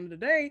at the end of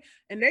the day,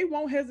 and they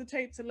won't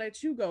hesitate to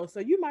let you go.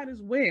 So you might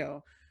as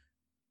well,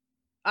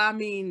 I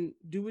mean,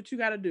 do what you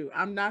got to do.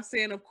 I'm not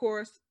saying, of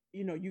course,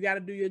 you got to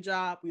do your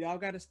job. We all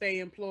got to stay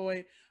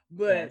employed,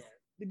 but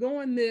Yes.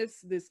 going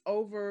this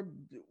over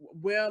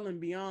well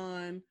and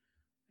beyond,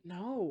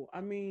 no,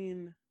 I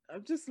mean,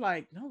 I'm just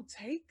like, no,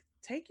 take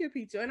your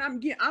PTO. And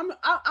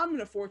I'm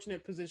in a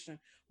fortunate position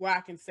where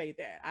I can say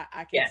that.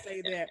 I can Yes.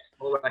 say Yes. that.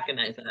 We'll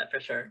recognize that for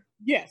sure.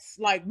 Yes,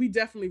 like we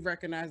definitely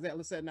recognize that,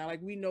 Lisette. Now,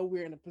 like we know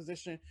we're in a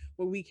position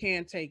where we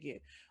can take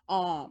it.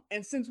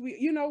 And since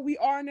we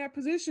are in that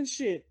position,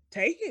 shit,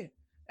 take it.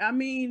 I Yeah.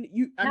 mean,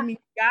 you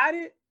got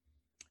it.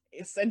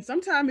 And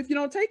sometimes if you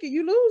don't take it,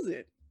 you lose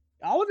it.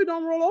 All of it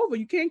don't roll over.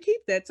 You can't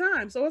keep that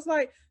time. So it's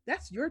like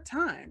that's your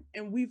time,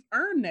 and we've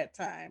earned that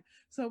time.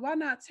 So why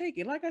not take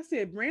it? Like I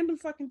said, random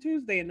fucking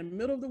Tuesday in the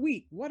middle of the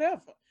week,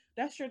 whatever.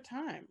 That's your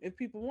time if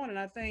people want. And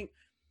I think,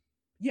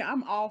 yeah,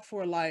 I'm all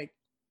for like,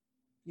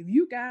 if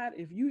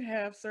you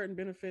have certain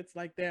benefits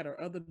like that or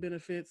other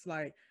benefits,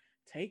 like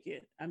take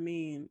it. I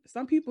mean,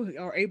 some people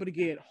are able to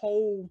get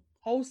whole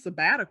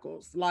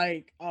sabbaticals.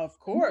 Like, of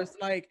course,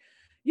 like,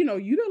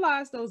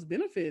 utilize those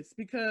benefits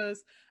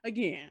because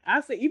again,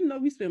 I say even though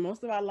we spend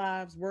most of our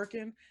lives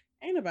working,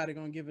 ain't nobody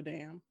gonna give a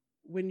damn.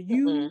 When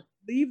you Mm-mm.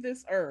 leave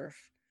this earth,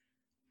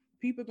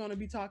 people gonna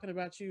be talking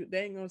about you.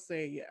 They ain't gonna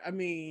say, yeah. I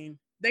mean,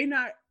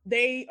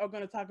 they are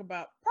gonna talk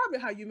about probably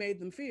how you made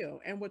them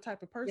feel and what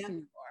type of Yeah. person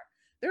you are.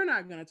 They're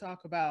not gonna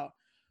talk about,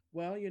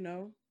 well,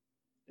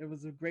 it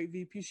was a great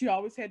VP. She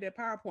always had that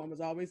PowerPoint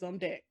was always on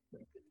deck.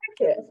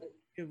 Yeah.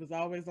 It was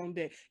always on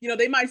deck.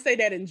 They might say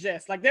that in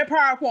jest, like their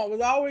PowerPoint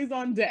was always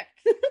on deck.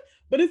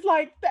 But it's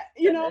like that,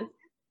 Yes.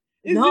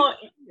 it's just No,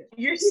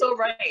 you're so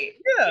right.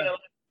 You yeah. know,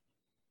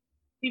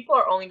 people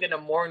are only going to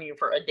mourn you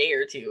for a day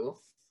or two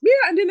Yeah,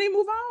 and then they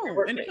move in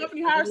your on and the workplace.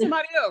 company And hires then,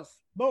 somebody else.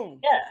 Boom.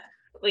 yeah,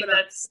 like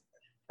But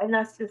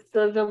that's just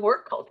the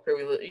work culture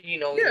we live in.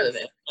 yes.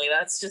 Like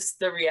that's just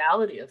the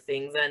reality of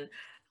things. And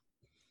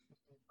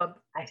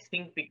I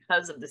think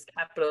because of this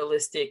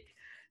capitalistic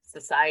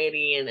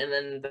society and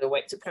then the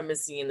white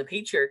supremacy and the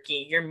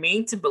patriarchy, you're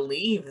made to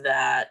believe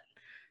that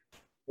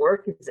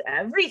work is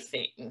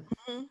everything.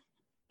 Mhm.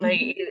 Like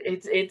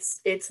Mhm.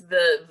 it's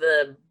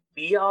the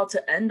be all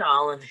to end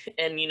all,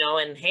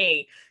 and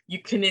hey,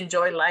 you can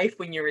enjoy life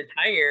when you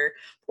retire,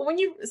 but when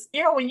you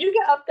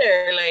get up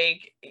there,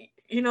 like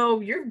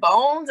your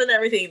bones and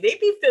everything, they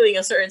be feeling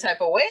a certain type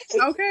of way.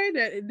 Okay,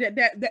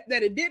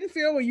 that it didn't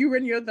feel when you were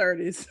in your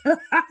 30s. So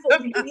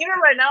even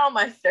right now in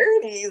my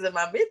 30s and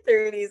my mid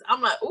 30s,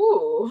 I'm like,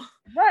 ooh,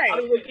 Right.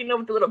 I'm waking up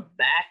with a little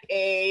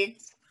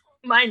backache,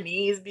 my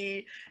knees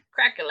be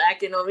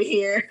crack-a-lacking over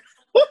here.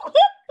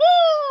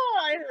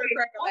 I heard a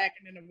cracker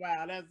lacking in a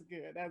while. That's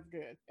good. That's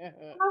good.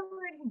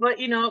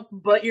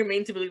 But you're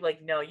made to believe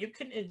like, no, you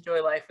can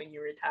enjoy life when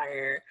you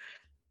retire.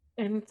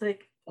 And it's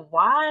like,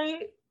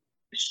 why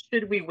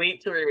should we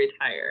wait till we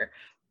retire?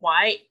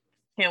 Why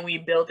can't we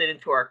build it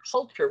into our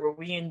culture where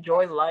we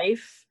enjoy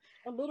life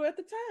A little at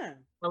the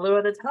time. a little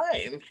at a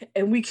time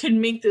and we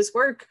can make this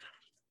work?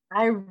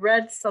 I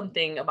read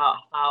something about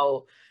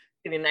how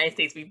in the United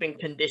States we've been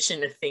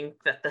conditioned to think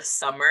that the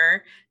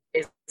summer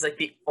is like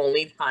the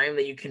only time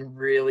that you can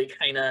really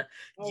kind of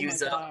Oh my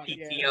use up God.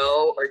 Yes.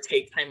 PTO or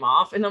take time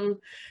off. And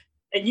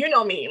you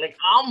know me, like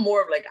I'm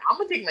more of like I'm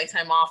gonna take my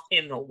time off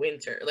in the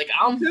winter. Like Me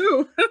I'm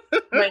too.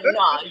 like,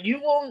 nah, you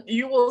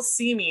will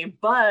see me.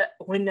 But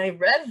when I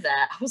read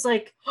that, I was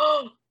like,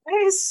 oh,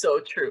 that is so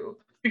true.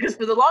 Because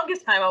for the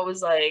longest time, I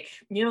was like,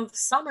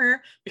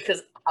 summer,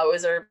 because how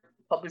is our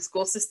public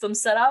school system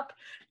set up?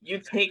 You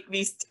take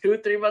these 2,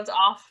 3 months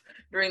off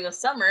during the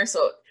summer.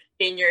 So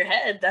in your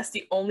head, that's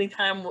the only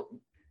time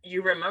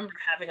you remember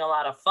having a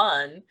lot of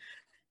fun.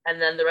 And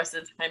then the rest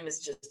of the time is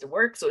just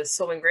work. So it's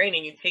so ingrained,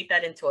 and you take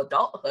that into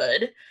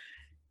adulthood.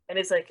 And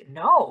it's like,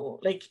 no,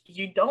 like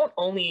you don't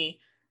only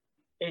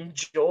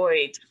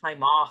enjoy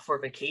time off or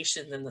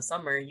vacations in the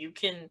summer. You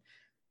can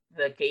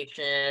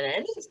vacation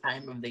any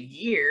time of the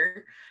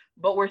year,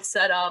 but we're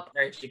set up,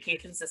 our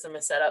education system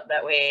is set up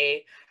that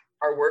way.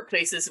 Our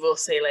workplaces will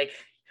say, like,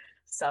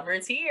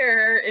 summer's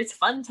here, it's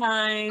fun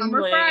time,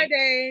 Summer like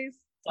Fridays.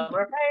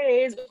 summer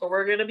Fridays, or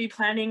we're gonna be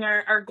planning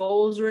our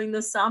goals during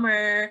the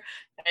summer.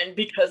 And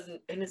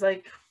it's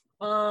like,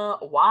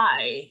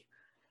 why?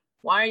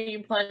 Why are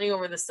you planning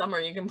over the summer?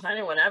 You can plan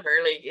it whenever.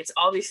 Like it's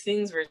all these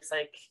things where it's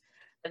like,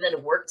 and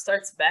then work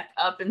starts back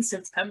up in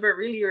September,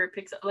 really, or it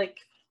picks up. Like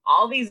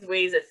all these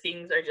ways that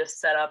things are just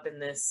set up in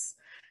this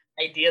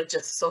idea of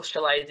just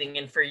socializing,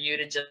 and for you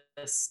to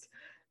just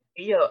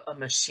be a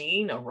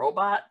machine, a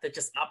robot that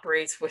just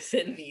operates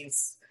within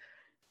these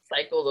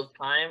cycles of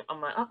time.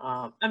 I'm like,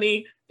 I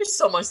mean, there's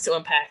so much to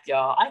unpack,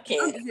 y'all. I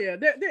can't. Yeah,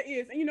 there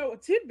is. And a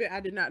tidbit I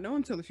did not know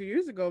until a few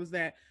years ago is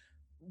that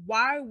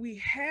why we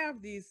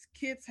have these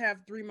kids have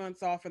 3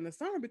 months off in the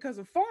summer because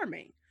of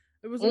farming.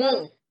 There was a lot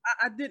of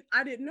Mm,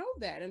 I didn't know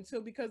that until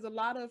because a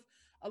lot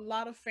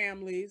of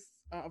families,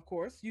 of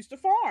course, used to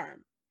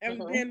farm, and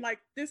mm-hmm, then like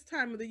this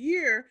time of the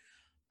year,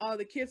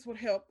 the kids would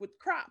help with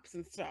crops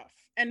and stuff,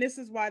 and this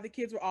is why the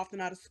kids were often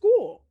out of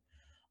school.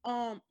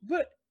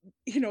 But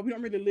we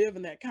don't really live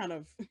in that kind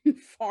of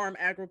farm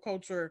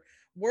agriculture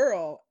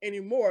world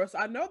anymore. So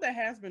I know there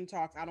has been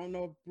talks, I don't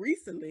know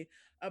recently,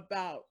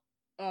 about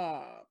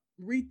uh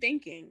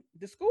rethinking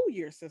the school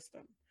year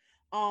system.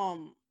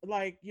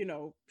 Like,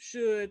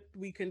 should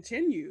we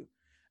continue?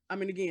 I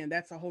mean, again,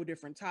 that's a whole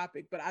different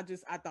topic, but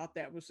I thought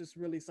that was just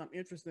really something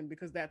interesting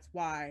because that's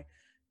why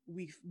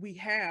we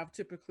have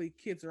typically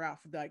kids are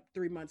out for like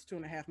 3 months,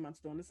 2.5 months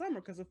during the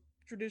summer because of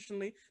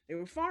traditionally they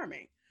were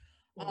farming.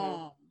 mm-hmm.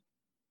 Um,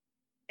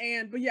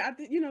 and but yeah, I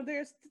think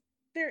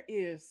there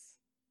is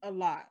a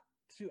lot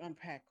to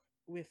unpack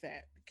with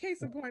that.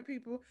 Case in point,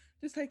 people,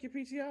 just take your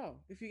PTO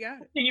if you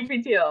got it. Your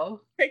PTO.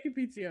 Take your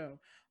PTO.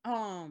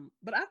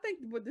 But I think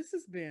what this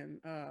has been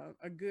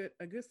a good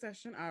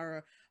session.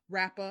 Our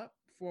wrap up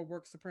for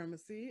work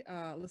supremacy.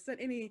 Let's set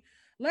any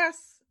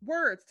last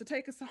words to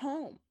take us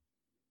home.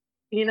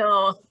 You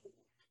know,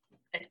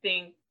 I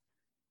think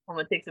I'm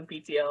gonna take some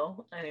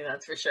PTO. I think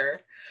that's for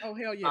sure. Oh,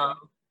 hell yeah. Um,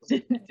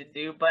 to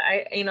do, but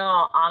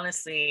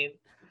honestly,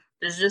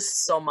 there's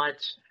just so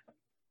much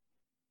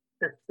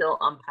to still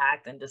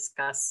unpack and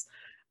discuss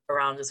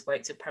around just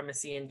white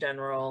supremacy in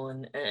general,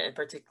 and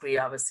particularly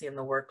obviously in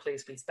the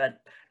workplace. We spent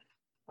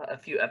a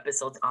few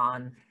episodes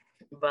on,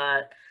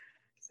 but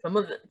some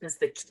of just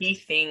the key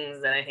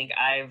things that I think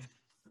I've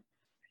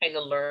kind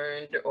of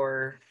learned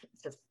or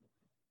just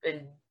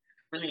been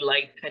really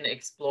like kind of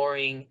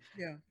exploring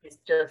Yeah. is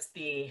just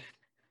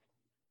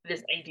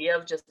this idea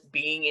of just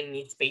being in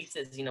these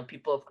spaces,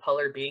 people of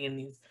color being in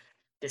these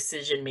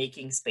decision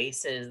making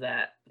spaces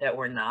that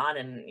we're not,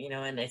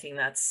 and I think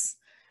that's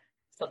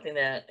something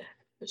that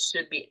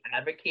should be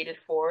advocated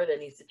for, that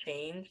needs to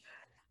change,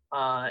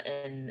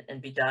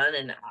 and be done.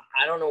 And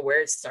I don't know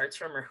where it starts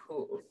from, or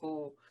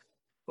who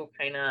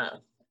kind of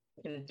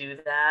can do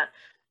that.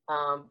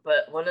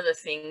 But one of the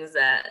things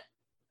that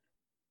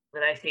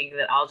I think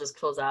that I'll just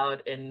close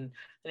out, and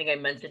I think I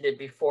mentioned it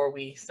before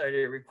we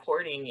started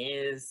recording,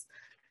 is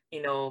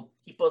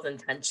people's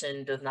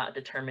intention does not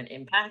determine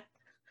impact.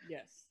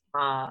 Yes.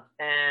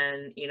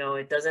 And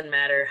it doesn't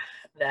matter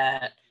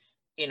that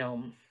you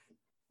know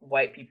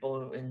white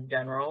people in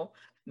general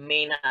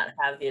may not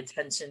have the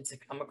intention to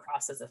come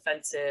across as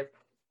offensive,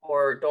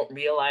 or don't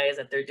realize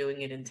that they're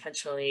doing it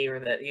intentionally, or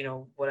that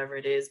whatever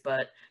it is.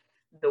 But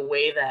the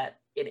way that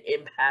it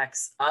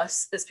impacts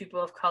us as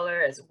people of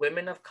color, as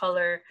women of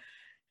color,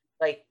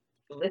 like,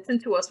 listen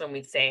to us when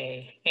we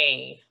say,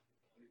 hey,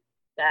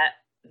 that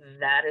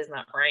that is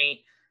not right,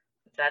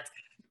 that's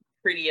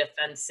pretty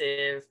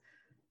offensive,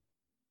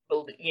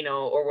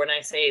 or when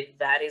I say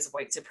that is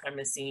white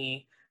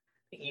supremacy,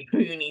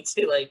 you need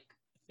to, like,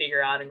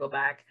 figure out and go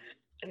back.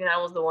 I mean,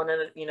 that was one of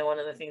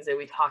the things that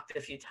we talked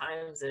a few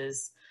times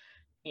is,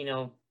 you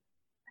know,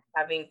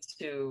 having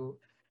to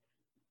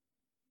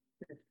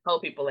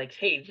tell people, like,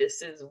 hey,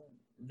 this is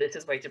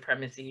white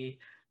supremacy,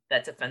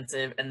 that's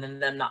offensive, and then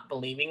them not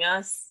believing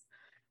us.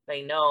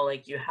 Like, no,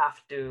 like, you have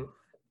to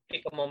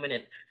take a moment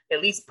and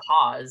at least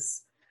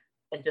pause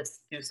and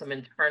just do some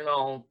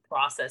internal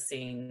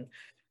processing,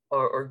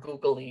 or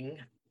Googling,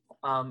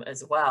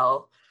 as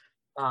well,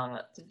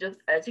 to just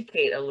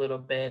educate a little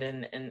bit,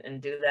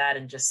 and do that.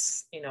 And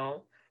just,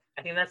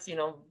 I think that's,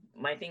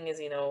 my thing is,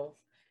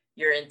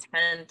 your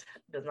intent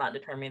does not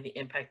determine the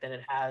impact that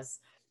it has,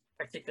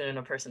 particularly in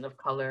a person of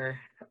color,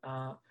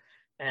 uh,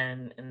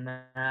 and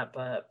that.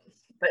 But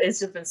it's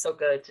just been so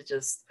good to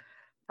just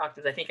talk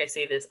to. I think I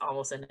say this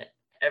almost in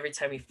every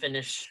time we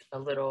finish a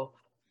little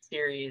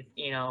series.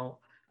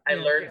 I Yeah.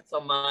 learned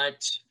so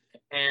much,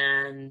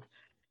 and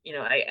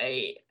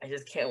I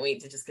just can't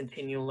wait to just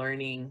continue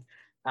learning,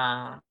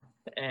 uh,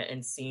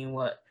 and seeing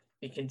what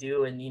we can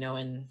do. And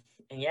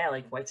yeah,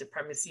 like, white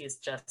supremacy is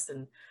just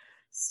in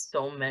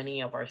so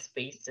many of our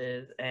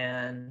spaces,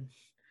 and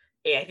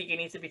yeah, I think it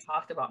needs to be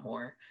talked about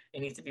more. It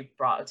needs to be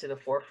brought to the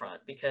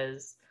forefront,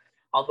 because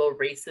although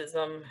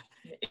racism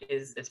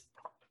is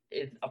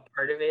a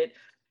part of it,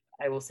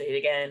 I will say it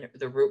again,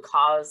 the root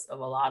cause of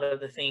a lot of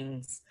the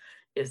things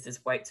is this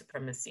white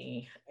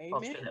supremacy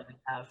culture Amen. that we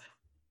have.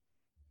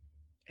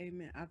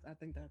 Amen. I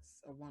think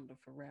that's a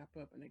wonderful wrap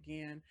up. And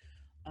again,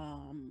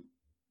 um,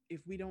 if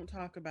we don't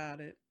talk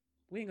about it,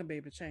 we ain't gonna be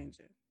able to change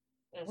it.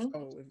 Hmm.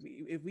 So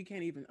if we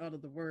can't even utter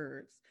the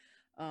words,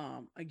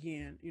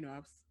 again,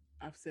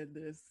 I've said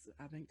this,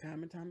 I think,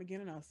 time and time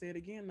again, and I'll say it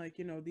again. Like,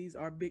 these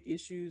are big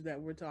issues that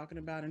we're talking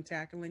about and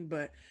tackling,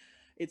 but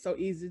it's so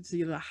easy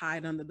to,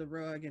 hide under the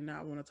rug and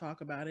not want to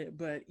talk about it.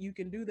 But you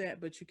can do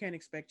that, but you can't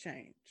expect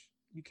change.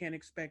 You can't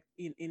expect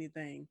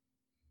anything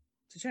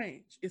to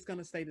change. It's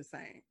gonna stay the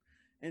same.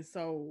 And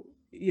so,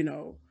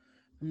 I'm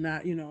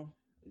not, you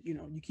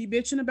keep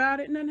bitching about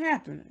it, and nothing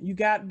happen.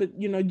 But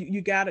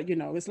you gotta,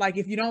 it's like,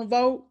 if you don't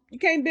vote, you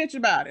can't bitch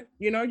about it.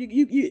 You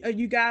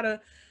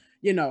gotta,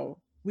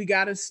 we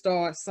gotta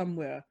start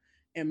somewhere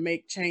and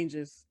make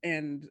changes,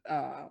 and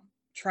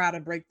try to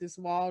break this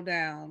wall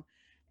down.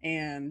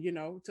 And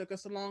it took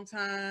us a long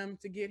time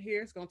to get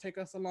here. It's gonna take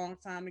us a long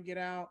time to get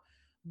out,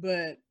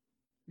 but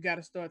you got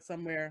to start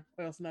somewhere,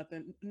 or else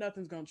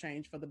nothing's gonna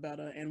change for the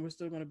better, and we're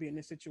still gonna be in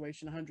this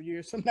situation 100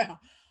 years from now.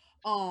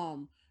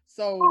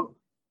 So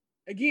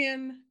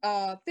again,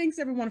 thanks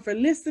everyone for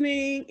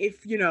listening.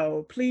 If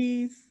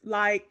please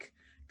like,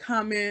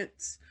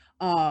 comment.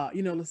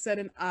 Lisette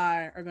and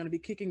I are going to be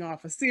kicking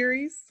off a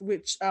series,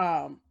 which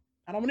I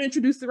don't want to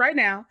introduce it right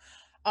now.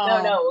 No,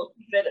 um no,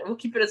 we'll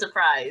keep it a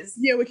surprise.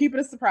 yeah, we'll keep it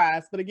a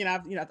surprise. But again,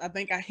 I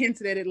think I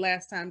hinted at it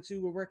last time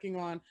too. We're working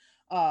on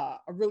a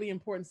really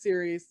important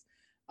series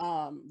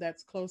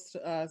that's close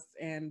to us,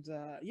 and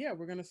yeah,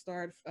 we're gonna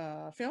start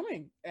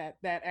filming at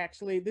that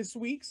actually this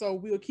week. So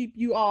we'll keep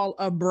you all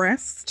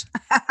abreast.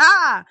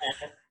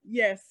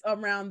 Yes,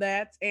 around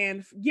that.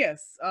 And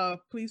yes,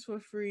 please feel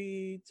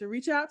free to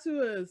reach out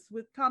to us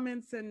with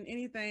comments and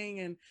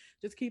anything, and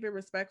just keep it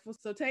respectful.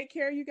 So take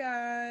care, you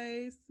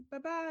guys. Bye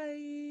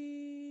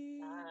bye.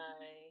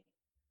 Bye.